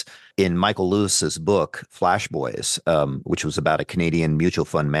HFTs. In Michael Lewis's book, Flash Boys, which was about a Canadian mutual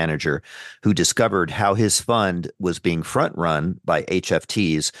fund manager who discovered how his fund was being front run by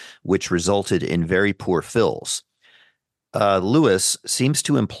HFTs, which resulted in very poor fills. Lewis seems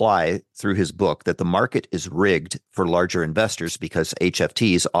to imply through his book that the market is rigged for larger investors because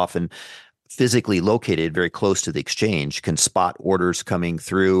HFTs, often physically located very close to the exchange, can spot orders coming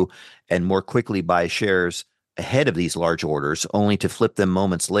through and more quickly buy shares ahead of these large orders, only to flip them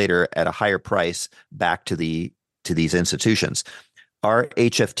moments later at a higher price back to these institutions. Are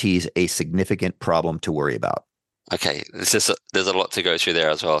HFTs a significant problem to worry about? Okay, there's a lot to go through there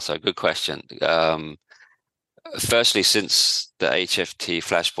as well. So good question. Firstly, since the HFT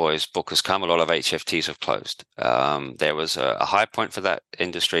Flash Boys book has come, a lot of HFTs have closed. There was a high point for that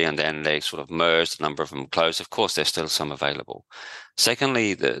industry, and then they sort of merged. A number of them closed. Of course, there's still some available.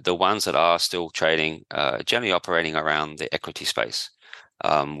 Secondly, the ones that are still trading, generally operating around the equity space,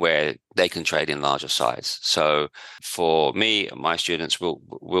 where they can trade in larger size. So for me, my students will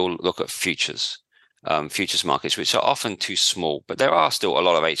look at futures markets, which are often too small, but there are still a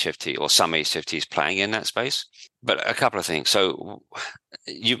lot of HFT or some HFTs playing in that space. But a couple of things. So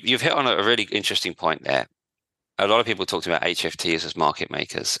you've hit on a really interesting point there. A lot of people talked about HFTs as market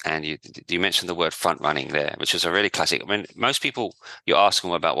makers, and you mentioned the word front running there, which is a really classic. I mean, most people, you ask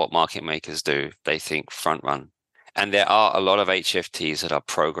them about what market makers do, they think front run. And there are a lot of HFTs that are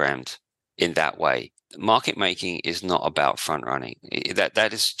programmed in that way. Market making is not about front running.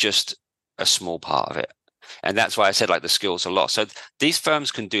 That is just a small part of it. And that's why I said the skills are lost. So these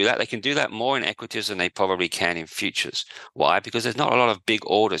firms can do that. They can do that more in equities than they probably can in futures. Why? Because there's not a lot of big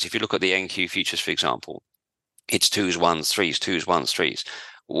orders. If you look at the NQ futures, for example, it's 2s, 1s, 3s, 2s, 1s, 3s.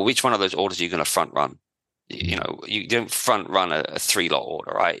 Well, which one of those orders are you going to front run? You don't front run a 3-lot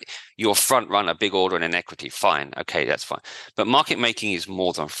order, right? You'll front run a big order in an equity. Fine. Okay, that's fine. But market making is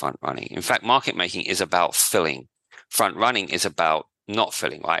more than front running. In fact, market making is about filling. Front running is about not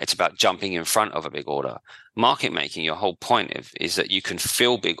filling, right? It's about jumping in front of a big order. Market making, your whole point is that you can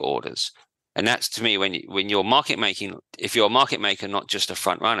fill big orders. And that's, to me, when you're market making, if you're a market maker, not just a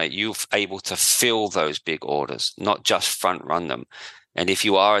front runner, you're able to fill those big orders, not just front run them. And if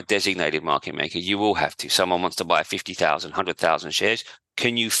you are a designated market maker, you will have to. Someone wants to buy 50,000, 100,000 shares.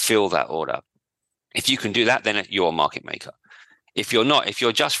 Can you fill that order? If you can do that, then you're a market maker. If you're not, if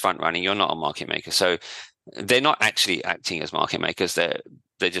you're just front running, you're not a market maker. So they're not actually acting as market makers. They're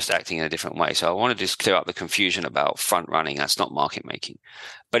just acting in a different way. So I want to just clear up the confusion about front running. That's not market making.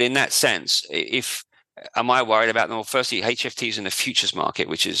 But in that sense, am I worried about them? Well, firstly, HFTs in the futures market,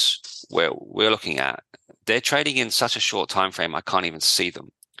 which is where we're looking at, they're trading in such a short time frame, I can't even see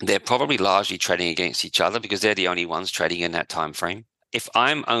them. They're probably largely trading against each other because they're the only ones trading in that time frame. If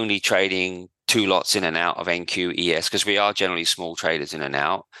I'm only trading 2 lots in and out of NQ, ES, because we are generally small traders in and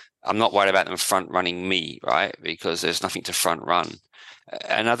out, I'm not worried about them front running me, right? Because there's nothing to front run.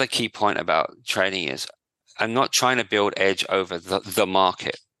 Another key point about trading is I'm not trying to build edge over the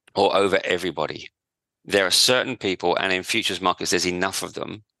market or over everybody. There are certain people, and in futures markets, there's enough of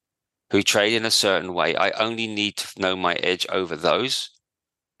them who trade in a certain way. I only need to know my edge over those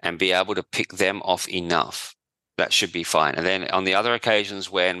and be able to pick them off enough that should be fine. And then on the other occasions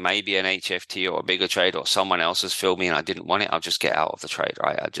when maybe an HFT or a bigger trade or someone else has filled me and I didn't want it, I'll just get out of the trade,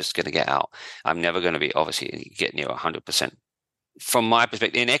 right? I'm just going to get out. I'm never going to be obviously get near 100%. From my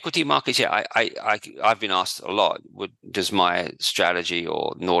perspective, in equity markets, yeah, I've been asked a lot, does my strategy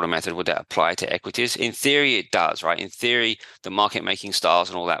or Norton method, would that apply to equities? In theory, it does, right? In theory, the market making styles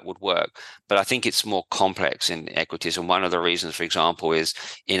and all that would work. But I think it's more complex in equities. And one of the reasons, for example, is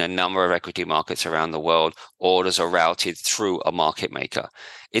in a number of equity markets around the world, orders are routed through a market maker.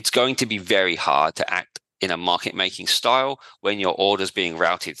 It's going to be very hard to act in a market making style when your order's being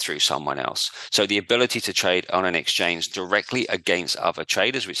routed through someone else. So the ability to trade on an exchange directly against other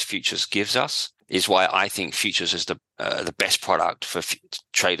traders, which futures gives us, is why I think futures is the best product for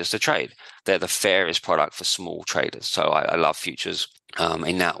traders to trade. They're the fairest product for small traders. So I love futures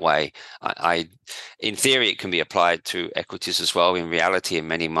in that way. In theory, it can be applied to equities as well. In reality, in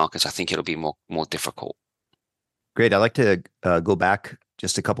many markets, I think it'll be more difficult. Great. I'd like to go back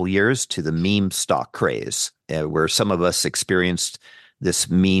just a couple years to the meme stock craze, where some of us experienced this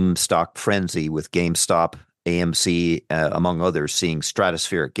meme stock frenzy with GameStop, AMC, among others, seeing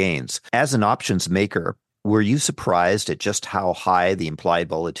stratospheric gains. As an options maker, were you surprised at just how high the implied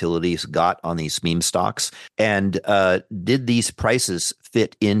volatilities got on these meme stocks? And did these prices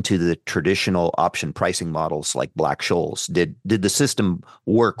fit into the traditional option pricing models like Black-Scholes? Did the system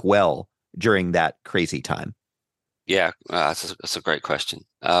work well during that crazy time? Yeah, that's a great question.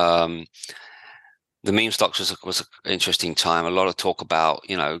 The meme stocks was an interesting time. A lot of talk about,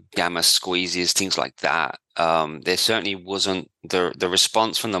 gamma squeezes, things like that. There certainly wasn't the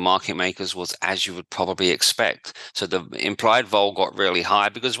response from the market makers was as you would probably expect. So the implied vol got really high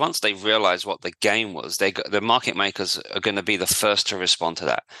because once they realized what the game was, the market makers are going to be the first to respond to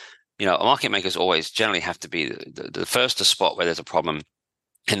that. Market makers always generally have to be the first to spot where there's a problem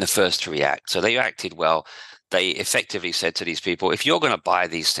and the first to react. So they acted well. They effectively said to these people, if you're going to buy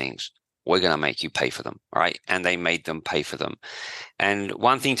these things, we're going to make you pay for them, right? And they made them pay for them. And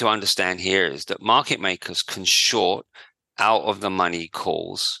one thing to understand here is that market makers can short out of the money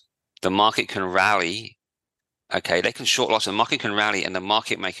calls. The market can rally. Okay, they can short lots. The market can rally and the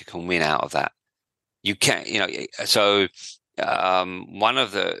market maker can win out of that. You can't, so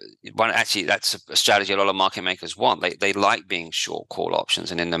actually that's a strategy a lot of market makers want. They like being short call options,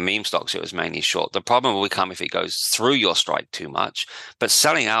 and in the meme stocks it was mainly short. The problem will come if it goes through your strike too much, but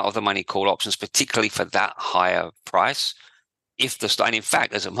selling out of the money call options, particularly for that higher price, and in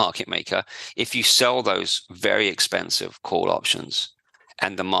fact as a market maker, if you sell those very expensive call options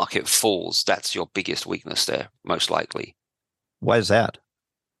and the market falls, that's your biggest weakness there, most likely. Why is that?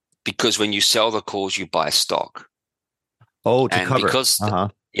 Because when you sell the calls, you buy stock. Oh, to and cover. Because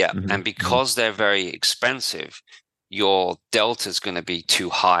Mm-hmm. And because they're very expensive, your delta is going to be too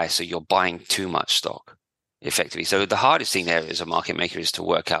high, so you're buying too much stock, effectively. So the hardest thing there as a market maker is to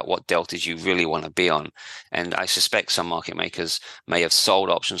work out what deltas you really want to be on. And I suspect some market makers may have sold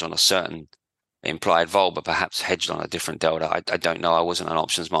options on a certain implied vol, but perhaps hedged on a different delta. I don't know. I wasn't an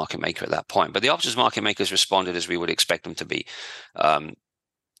options market maker at that point. But the options market makers responded as we would expect them to be.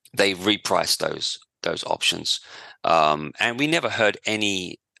 They repriced those options. And we never heard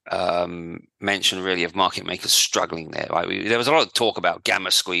any mention really of market makers struggling there. Right? There was a lot of talk about gamma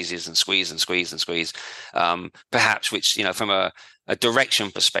squeezes and squeeze, perhaps, which, from a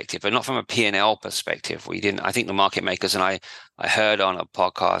direction perspective, but not from a P&L perspective. I think the market makers, and I heard on a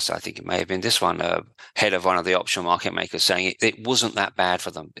podcast, I think it may have been this one, head of one of the option market makers saying it wasn't that bad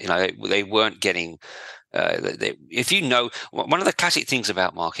for them. They weren't getting, one of the classic things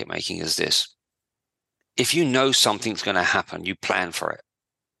about market making is this. If you know something's going to happen, you plan for it.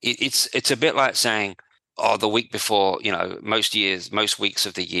 It's a bit like saying, the week before, most weeks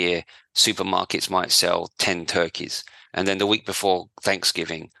of the year, supermarkets might sell 10 turkeys. And then the week before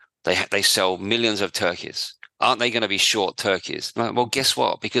Thanksgiving, they sell millions of turkeys. Aren't they going to be short turkeys? Well, guess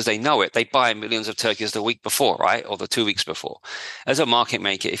what? Because they know it. They buy millions of turkeys the week before, right? Or the 2 weeks before. As a market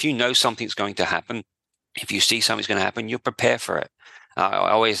maker, if you know something's going to happen, if you see something's going to happen, you prepare for it. I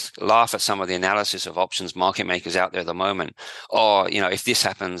always laugh at some of the analysis of options market makers out there at the moment. If this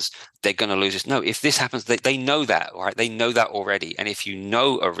happens, they're going to lose this. No, if this happens, they know that, right? They know that already. And if you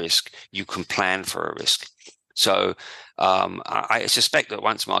know a risk, you can plan for a risk. So I suspect that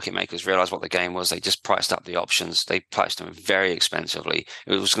once market makers realized what the game was, they just priced up the options. They priced them very expensively.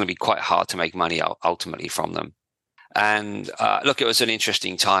 It was going to be quite hard to make money ultimately from them. And look, it was an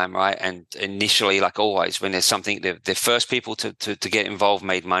interesting time, right? And initially, like always, when there's something, the first people to get involved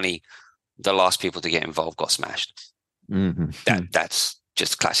made money. The last people to get involved got smashed. Mm-hmm. That's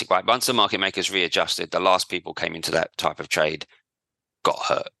just classic, right? Once the market makers readjusted, the last people came into that type of trade got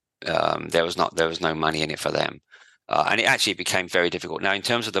hurt. There was no money in it for them. And it actually became very difficult. Now, in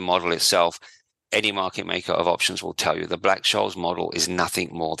terms of the model itself, any market maker of options will tell you the Black-Scholes model is nothing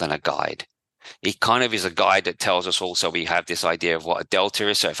more than a guide. It kind of is a guide that tells us also we have this idea of what a delta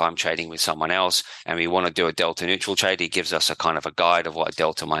is. So if I'm trading with someone else and we want to do a delta neutral trade, it gives us a kind of a guide of what a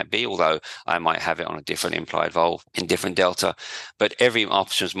delta might be, although I might have it on a different implied vol in different delta. But every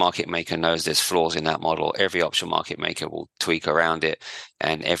options market maker knows there's flaws in that model. Every option market maker will tweak around it,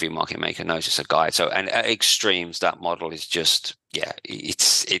 and every market maker knows it's a guide. So, and at extremes, that model is just,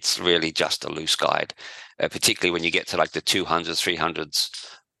 it's really just a loose guide, particularly when you get to like the 200s, 300s,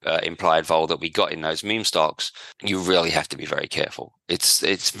 implied vol that we got in those meme stocks. You really have to be very careful.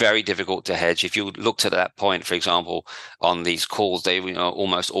 It's very difficult to hedge. If you looked at that point, for example, on these calls, they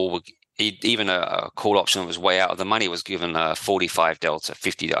almost all were, even a call option that was way out of the money was given a 45 delta,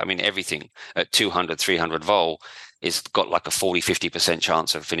 50. I mean, everything at 200, 300 vol is got like a 40-50%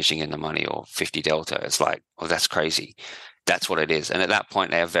 chance of finishing in the money, or 50 delta. It's like, oh, that's crazy. That's what it is. And at that point,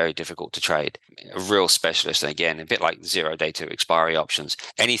 they are very difficult to trade. A real specialist, and again, a bit like 0-day to expiry options,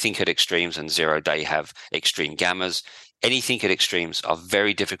 anything at extremes and 0-day have extreme gammas. Anything at extremes are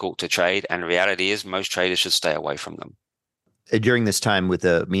very difficult to trade. And the reality is most traders should stay away from them. During this time with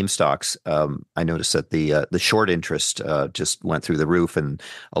the meme stocks, I noticed that the short interest just went through the roof, and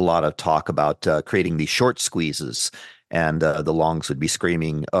a lot of talk about creating these short squeezes, and the longs would be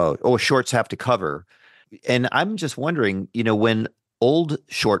screaming, oh, shorts have to cover. And I'm just wondering, when old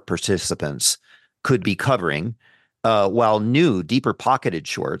short participants could be covering, while new, deeper pocketed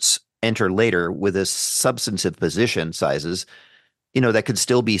shorts enter later with a substantive position sizes, that could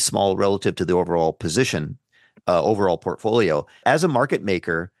still be small relative to the overall position, overall portfolio. As a market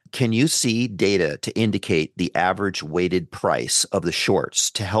maker, can you see data to indicate the average weighted price of the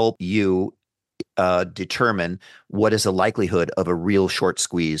shorts to help you determine what is the likelihood of a real short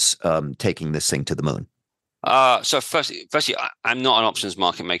squeeze taking this thing to the moon? So firstly, I'm not an options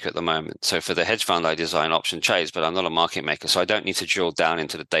market maker at the moment. So for the hedge fund, I design option trades, but I'm not a market maker. So I don't need to drill down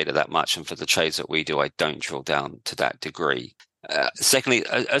into the data that much. And for the trades that we do, I don't drill down to that degree. Secondly,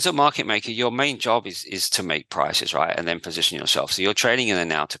 as a market maker, your main job is to make prices, right? And then position yourself. So you're trading in the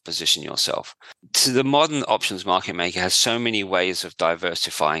now to position yourself. So the modern options market maker has so many ways of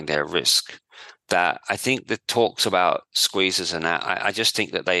diversifying their risk that I think the talks about squeezes and that, I just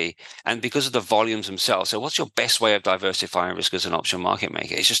think that and because of the volumes themselves, so what's your best way of diversifying risk as an option market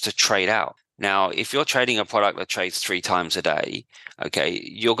maker? It's just to trade out. Now, if you're trading a product that trades 3 times a day, okay,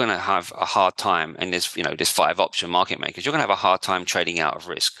 you're going to have a hard time, and there's 5 option market makers, you're going to have a hard time trading out of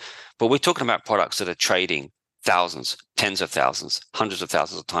risk. But we're talking about products that are trading thousands, tens of thousands, hundreds of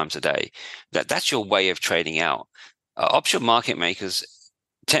thousands of times a day. That's your way of trading out. Option market makers,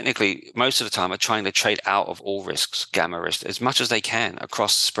 technically, most of the time are trying to trade out of all risks, gamma risk, as much as they can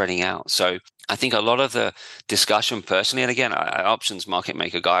across spreading out. So I think a lot of the discussion personally, and again, an options market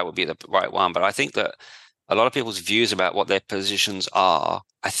maker guy would be the right one, but I think that a lot of people's views about what their positions are,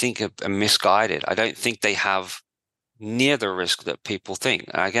 I think are misguided. I don't think they have near the risk that people think.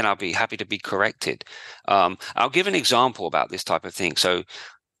 And again, I'll be happy to be corrected. I'll give an example about this type of thing. So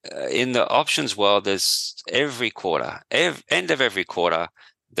in the options world, there's every quarter, end of every quarter,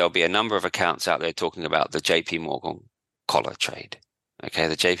 there'll be a number of accounts out there talking about the JP Morgan collar trade. Okay,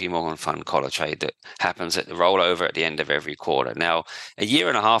 the JP Morgan fund collar trade that happens at the rollover at the end of every quarter. Now, a year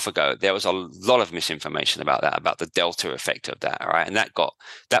and a half ago, there was a lot of misinformation about that, about the delta effect of that. All right, and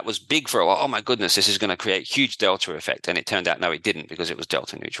that was big for a while. Oh my goodness, this is going to create huge delta effect, and it turned out no, it didn't, because it was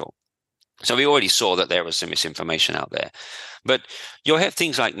delta neutral. So we already saw that there was some misinformation out there. But you'll have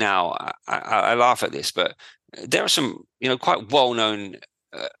things like now, I laugh at this, but there are some quite well-known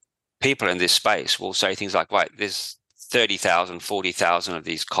people in this space will say things like, right, there's 30,000, 40,000 of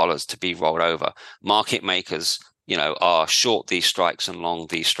these collars to be rolled over. Market makers, are short these strikes and long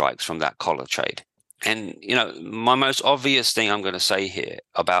these strikes from that collar trade. And, my most obvious thing I'm going to say here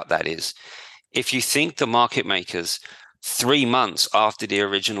about that is, if you think the market makers 3 months after the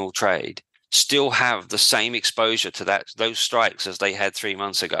original trade still have the same exposure to those strikes as they had 3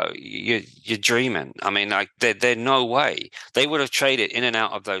 months ago, you're dreaming. I mean, there's no way they would have traded in and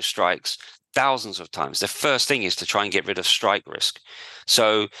out of those strikes thousands of times. The first thing is to try and get rid of strike risk.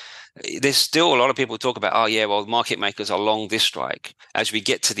 So there's still a lot of people talk about, market makers are long this strike as we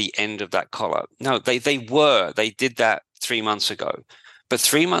get to the end of that collar. No, they did that 3 months ago. But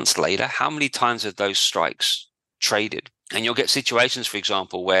 3 months later, how many times have those strikes traded? And you'll get situations, for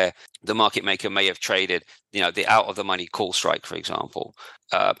example, where the market maker may have traded, the out of the money call strike, for example.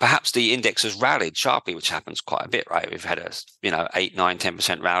 Perhaps the index has rallied sharply, which happens quite a bit, right? We've had a 8, 9,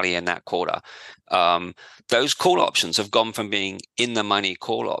 10% rally in that quarter. Those call options have gone from being in the money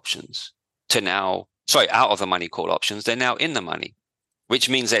call options to now, out of the money call options. They're now in the money, which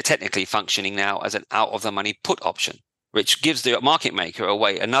means they're technically functioning now as an out of the money put option, which gives the market maker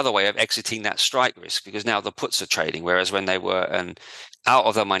another way of exiting that strike risk, because now the puts are trading, whereas when they were an out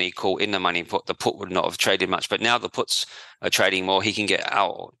of the money call, in the money put, the put would not have traded much, but now the puts are trading more. He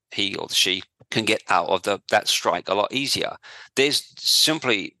or she can get out of that strike a lot easier. There's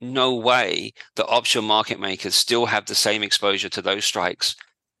simply no way that option market makers still have the same exposure to those strikes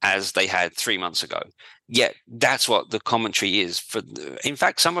as they had 3 months ago. Yet that's what the commentary is in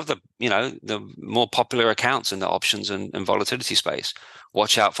fact, some of the more popular accounts in the options and volatility space.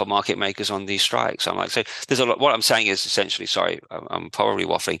 Watch out for market makers on these strikes. I'm like, so there's a lot. What I'm saying is essentially, sorry, I'm probably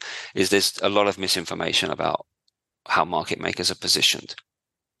waffling, is there's a lot of misinformation about how market makers are positioned.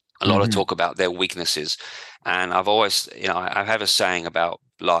 A lot of talk about their weaknesses. And I've always, I have a saying about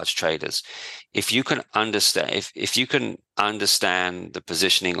large traders. If you can understand, if you can understand the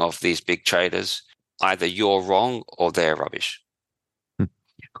positioning of these big traders, either you're wrong or they're rubbish.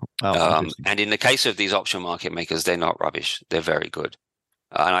 And in the case of these option market makers, they're not rubbish. They're very good.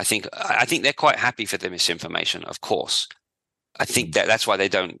 And I think they're quite happy for the misinformation, of course. I think that's why they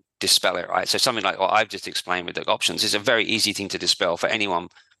don't dispel it, right? So something like what I've just explained with the options is a very easy thing to dispel for anyone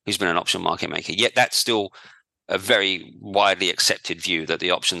who's been an option market maker. Yet that's still a very widely accepted view that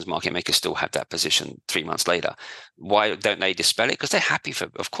the options market makers still have that position 3 months later. Why don't they dispel it? Because they're happy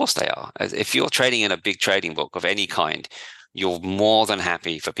of course they are. If you're trading in a big trading book of any kind, you're more than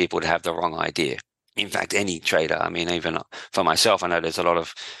happy for people to have the wrong idea. In fact, any trader, I mean, even for myself, I know there's a lot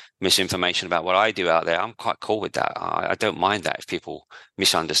of misinformation about what I do out there. I'm quite cool with that. I don't mind that if people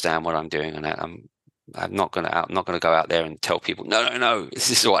misunderstand what I'm doing, and I'm not going to go out there and tell people, no, this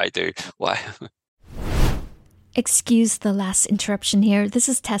is what I do. Why? Excuse the last interruption here. This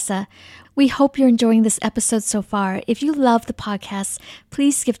is Tessa. We hope you're enjoying this episode so far. If you love the podcast,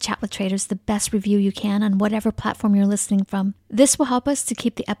 please give Chat with Traders the best review you can on whatever platform you're listening from. This will help us to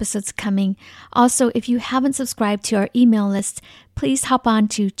keep the episodes coming. Also, if you haven't subscribed to our email list, please hop on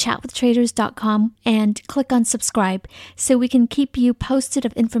to chatwithtraders.com and click on subscribe so we can keep you posted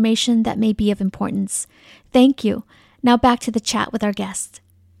of information that may be of importance. Thank you. Now back to the chat with our guest.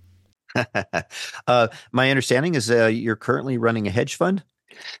 My understanding is you're currently running a hedge fund.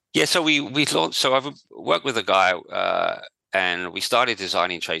 Yeah, so we launched. So I've worked with a guy, and we started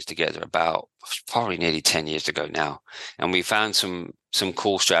designing trades together about probably nearly 10 years ago now. And we found some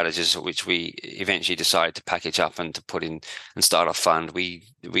cool strategies which we eventually decided to package up and to put in and start a fund. We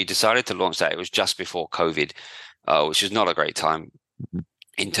decided to launch that. It was just before COVID, which is not a great time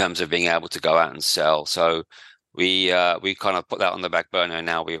in terms of being able to go out and sell. So we kind of put that on the back burner, and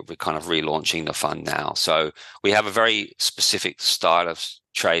now we're kind of relaunching the fund now. So we have a very specific style of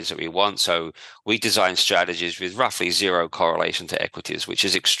trades that we want. So we design strategies with roughly zero correlation to equities, which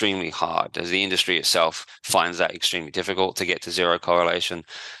is extremely hard, as the industry itself finds that extremely difficult to get to zero correlation.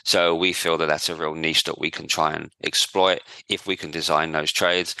 So we feel that that's a real niche that we can try and exploit if we can design those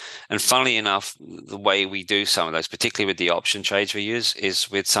trades. And funnily enough, the way we do some of those, particularly with the option trades we use,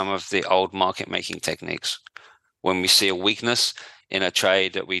 is with some of the old market making techniques. When we see a weakness in a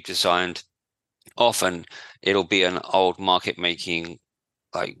trade that we designed, often it'll be an old market making,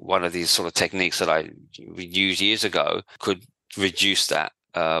 like one of these sort of techniques that I used years ago could reduce that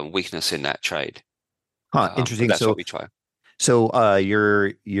weakness in that trade. Interesting. That's what we try. So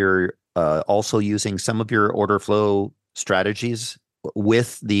you're also using some of your order flow strategies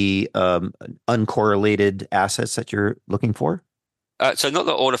with the uncorrelated assets that you're looking for? So not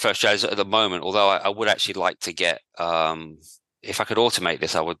the order flow strategies at the moment, although I would actually like to get, if I could automate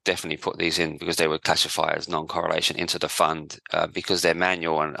this, I would definitely put these in, because they would classify as non-correlation into the fund, because they're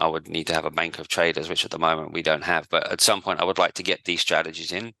manual, and I would need to have a bank of traders, which at the moment we don't have. But at some point I would like to get these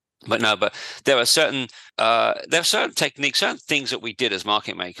strategies in. But there are certain techniques, certain things that we did as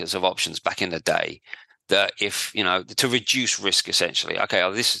market makers of options back in the day, that if, to reduce risk, essentially,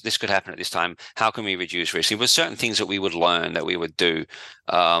 okay, this could happen at this time. How can we reduce risk? There were certain things that we would learn, that we would do,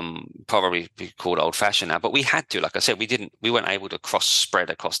 probably be called old fashioned now, but we had to, like I said, we weren't able to cross spread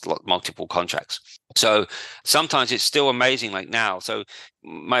across multiple contracts. So sometimes it's still amazing, like now. So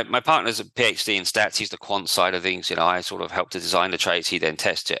my partner's a PhD in stats. He's the quant side of things. I sort of help to design the trades. He then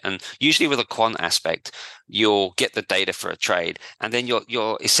tests it. And usually with a quant aspect, you'll get the data for a trade, and then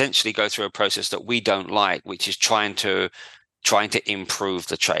you'll essentially go through a process that we don't like, which is trying to trying to improve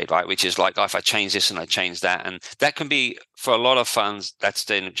the trade, right? Which is like, if I change this and I change that, and that can be, for a lot of funds, that's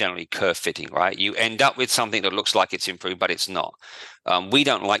then generally curve fitting, right? You end up with something that looks like it's improved, but it's not. We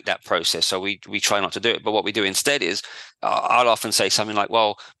don't like that process, so we try not to do it. But what we do instead is, I'll often say something like,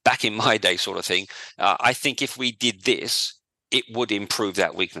 well, back in my day sort of thing, I think if we did this, it would improve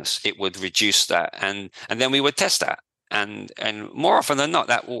that weakness. It would reduce that. And then we would test that. And more often than not,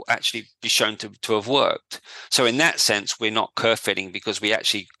 that will actually be shown to have worked. So in that sense, we're not curve fitting because we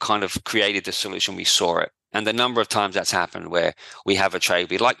actually kind of created the solution. We saw it. And the number of times that's happened where we have a trade,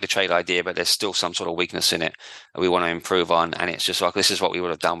 we like the trade idea, but there's still some sort of weakness in it we want to improve on. And it's just like, this is what we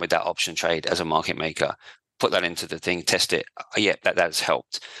would have done with that option trade as a market maker. Put that into the thing, test it. Yeah, that's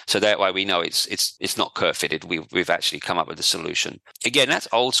helped. So that way we know it's not curve fitted. We've actually come up with a solution. Again, that's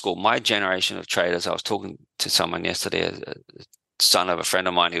old school. My generation of traders, I was talking to someone yesterday, a son of a friend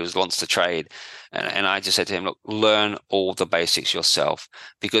of mine who wants to trade. And I just said to him, look, learn all the basics yourself.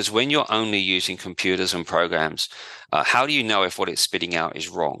 Because when you're only using computers and programs, how do you know if what it's spitting out is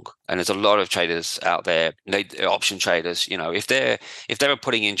wrong? And there's a lot of traders out there, option traders, if they were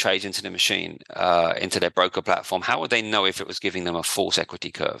putting in trades into the machine, into their broker platform, how would they know if it was giving them a false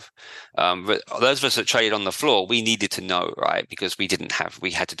equity curve? But those of us that trade on the floor, we needed to know, right? Because we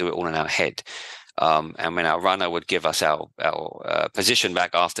had to do it all in our head. And when our runner would give us our position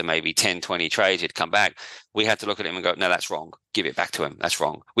back after maybe 10, 20 trades, he'd come back. We had to look at him and go, no, that's wrong. Give it back to him. That's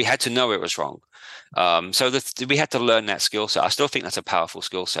wrong. We had to know it was wrong. So we had to learn that skill set. I still think that's a powerful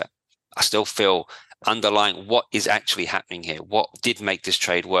skill set. I still feel underlying what is actually happening here. What did make this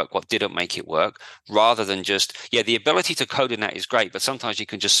trade work? What didn't make it work? Rather than just, the ability to code in that is great, but sometimes you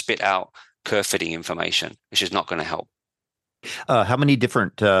can just spit out curve fitting information, which is not going to help. How many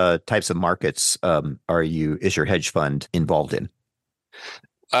different types of markets is your hedge fund involved in?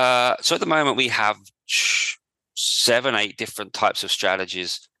 So at the moment we have 7, 8 different types of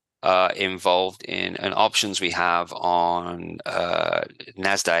strategies involved in, and options we have on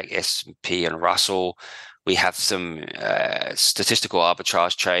NASDAQ, S&P, and Russell. We have some statistical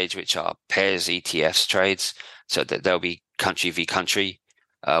arbitrage trades, which are pairs ETFs trades. So that there'll be country v country.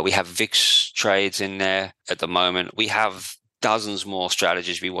 We have VIX trades in there at the moment. We have dozens more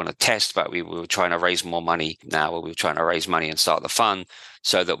strategies we want to test, but we were trying to raise more money now. We're trying to raise money and start the fund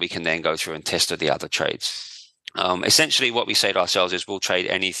so that we can then go through and test the other trades. Essentially, what we say to ourselves is we'll trade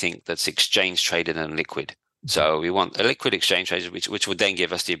anything that's exchange traded and liquid. So we want a liquid exchange trade, which would then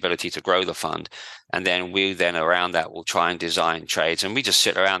give us the ability to grow the fund. And then around that, we'll try and design trades. And we just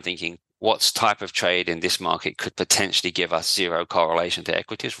sit around thinking, what type of trade in this market could potentially give us zero correlation to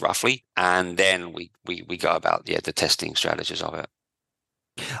equities, roughly? And then we go about the testing strategies of it.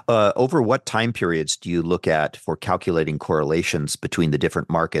 Over what time periods do you look at for calculating correlations between the different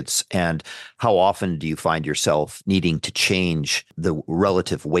markets? And how often do you find yourself needing to change the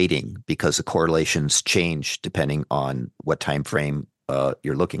relative weighting because the correlations change depending on what time frame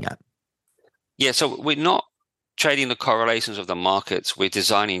you're looking at? Yeah, so we're not trading the correlations of the markets. We're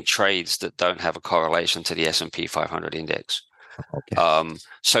designing trades that don't have a correlation to the S&P 500 index. Okay.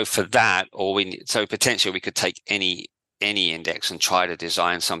 So for that, potentially we could take any index and try to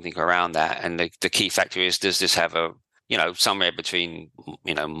design something around that. And the key factor is, does this have a, somewhere between,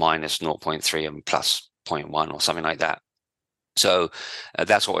 minus 0.3 and plus 0.1 or something like that. So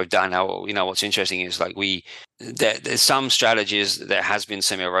that's what we've done. Now, what's interesting is there's some strategies there has been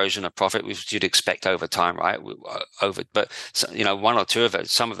some erosion of profit, which you'd expect over time, right? But 1 or 2 of it,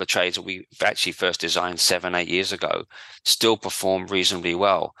 some of the trades that we've actually first designed 7, 8 years ago still perform reasonably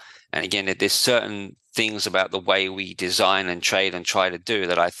well. And again, there's certain things about the way we design and trade and try to do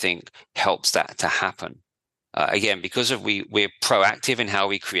that I think helps that to happen. Again, because we're proactive in how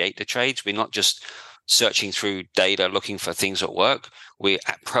we create the trades. We're not just searching through data, looking for things that work. We're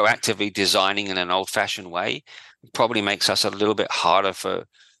proactively designing in an old-fashioned way. It probably makes us a little bit harder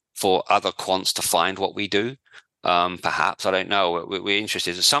for other quants to find what we do. Perhaps, I don't know. We're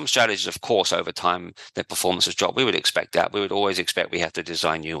interested in some strategies, of course, over time, their performance has dropped. We would expect that. We would always expect we have to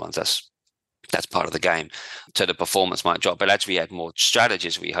design new ones. That's part of the game. So the performance might drop. But as we add more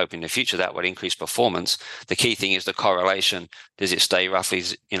strategies, we hope in the future that would increase performance. The key thing is the correlation. Does it stay roughly,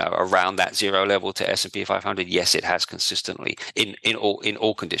 around that zero level to S&P 500? Yes, it has consistently in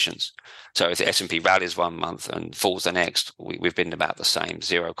all conditions. So if the S&P rallies 1 month and falls the next, we've been about the same,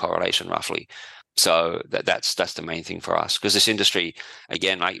 zero correlation roughly. So that's the main thing for us, because this industry,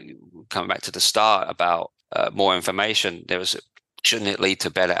 again, coming back to the start about more information, shouldn't it lead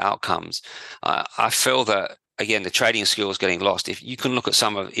to better outcomes? I feel that, again, the trading skill is getting lost. If you can look at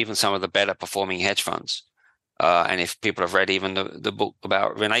some of the better performing hedge funds, and if people have read even the book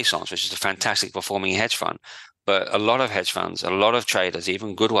about Renaissance, which is a fantastic performing hedge fund, But a lot of hedge funds, a lot of traders,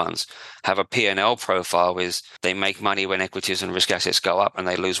 even good ones, have a P&L profile is they make money when equities and risk assets go up and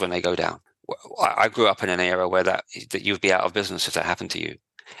they lose when they go down. I grew up in an era where that you'd be out of business if that happened to you.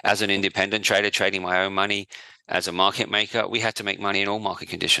 As an independent trader trading my own money, as a market maker, we had to make money in all market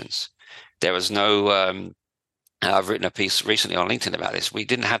conditions. There was no I've written a piece recently on LinkedIn about this. We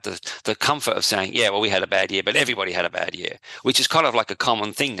didn't have the comfort of saying, yeah, well, we had a bad year, but everybody had a bad year, which is kind of like a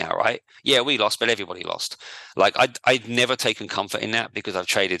common thing now, right? Yeah, we lost, but everybody lost. Like I'd never taken comfort in that because I've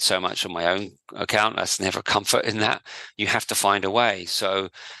traded so much on my own account. That's never comfort in that. You have to find a way. So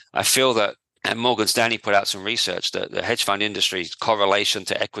I feel that, and Morgan Stanley put out some research that the hedge fund industry's correlation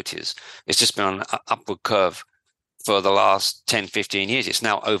to equities, it's just been on an upward curve for the last 10, 15 years. It's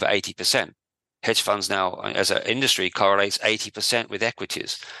now over 80%. Hedge funds now, as an industry, correlates 80% with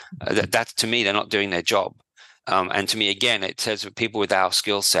equities. That to me, they're not doing their job. And to me, again, it says that people with our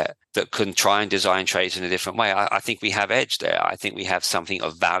skill set that can try and design trades in a different way. I think we have edge there. I think we have something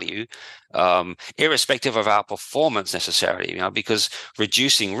of value, irrespective of our performance necessarily, because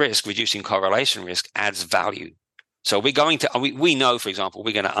reducing risk, reducing correlation risk adds value. So we're going to, we know, for example,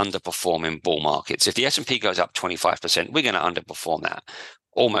 we're going to underperform in bull markets. If the S&P goes up 25%, we're going to underperform that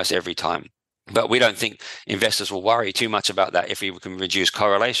almost every time. But we don't think investors will worry too much about that if we can reduce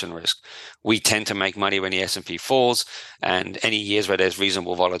correlation risk. We tend to make money when the S&P falls, and any years where there's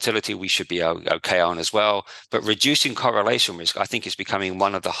reasonable volatility, we should be okay on as well. But reducing correlation risk, I think, is becoming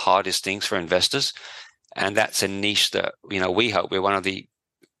one of the hardest things for investors. And that's a niche that, we hope we're one of the,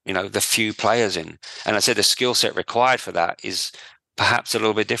 the few players in. And I said the skill set required for that is perhaps a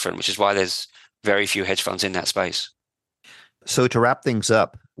little bit different, which is why there's very few hedge funds in that space. So to wrap things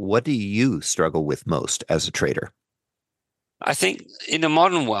up, what do you struggle with most as a trader? I think in the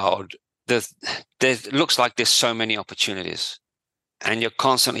modern world, there looks like there's so many opportunities, and you're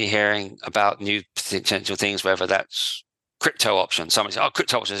constantly hearing about new potential things, whether that's crypto options. Somebody says,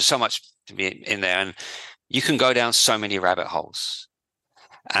 crypto options, there's so much to be in there, and you can go down so many rabbit holes.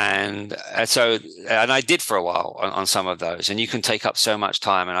 And I did for a while on some of those, and you can take up so much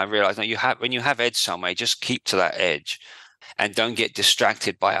time. And I realized that when you have edge somewhere, just keep to that edge. And don't get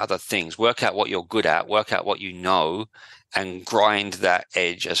distracted by other things. Work out what you're good at, work out what you know, and grind that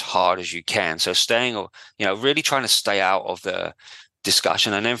edge as hard as you can. So really trying to stay out of the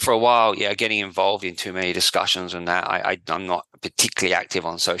discussion. And then for a while, getting involved in too many discussions and that. I'm not particularly active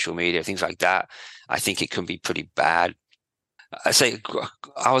on social media, things like that. I think it can be pretty bad. I say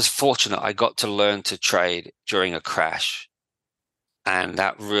I was fortunate. I got to learn to trade during a crash. And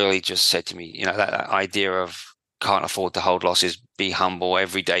that really just said to me, that idea of can't afford to hold losses, be humble,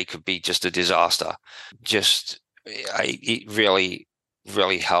 every day could be just a disaster. It really,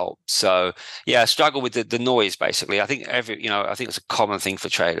 really helped. So I struggle with the noise, basically. I think I think it's a common thing for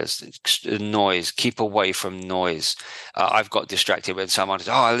traders. The noise, keep away from noise. I've got distracted when someone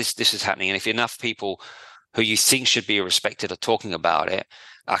says, this is happening. And if enough people who you think should be respected are talking about it,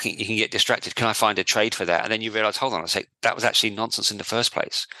 I think you can get distracted. Can I find a trade for that? And then you realize, hold on a sec, that was actually nonsense in the first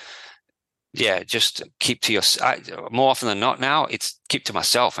place. Just keep to more often than not now, it's keep to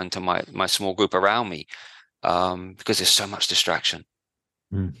myself and to my small group around me, because there's so much distraction.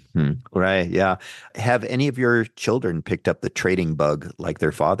 Mm-hmm. Right. Yeah. Have any of your children picked up the trading bug like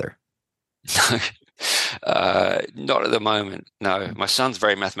their father? No, not at the moment. No, my son's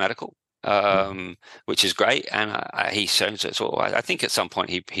very mathematical, which is great. And he shows it. So I think at some point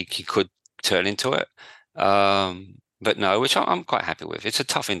he could turn into it. But no, which I'm quite happy with. It's a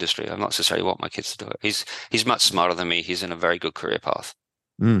tough industry. I don't necessarily want my kids to do it. He's much smarter than me. He's in a very good career path.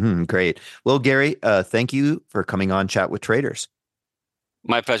 Mm-hmm, great. Well, Gary, thank you for coming on Chat with Traders.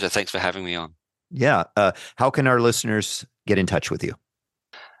 My pleasure. Thanks for having me on. Yeah. How can our listeners get in touch with you?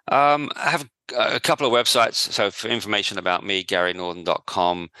 I have a couple of websites. So for information about me,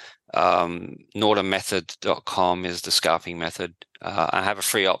 GaryNorton.com. NortonMethod.com is the scalping method. I have a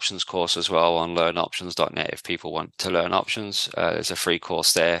free options course as well on learnoptions.net if people want to learn options. There's a free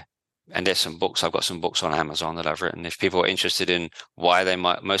course there. And there's some books. I've got some books on Amazon that I've written. If people are interested in why they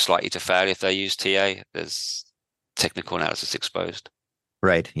might most likely to fail if they use TA, there's technical analysis exposed.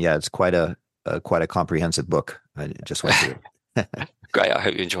 Right. Yeah, it's quite a comprehensive book. I just went through it. Great. I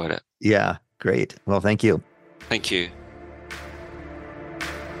hope you enjoyed it. Yeah, great. Well, thank you. Thank you.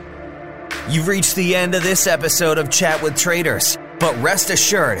 You've reached the end of this episode of Chat with Traders. But rest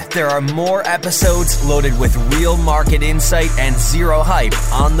assured, there are more episodes loaded with real market insight and zero hype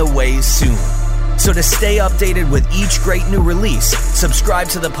on the way soon. So to stay updated with each great new release, subscribe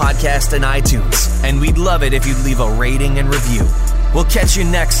to the podcast in iTunes. And we'd love it if you'd leave a rating and review. We'll catch you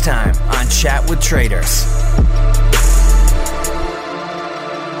next time on Chat with Traders.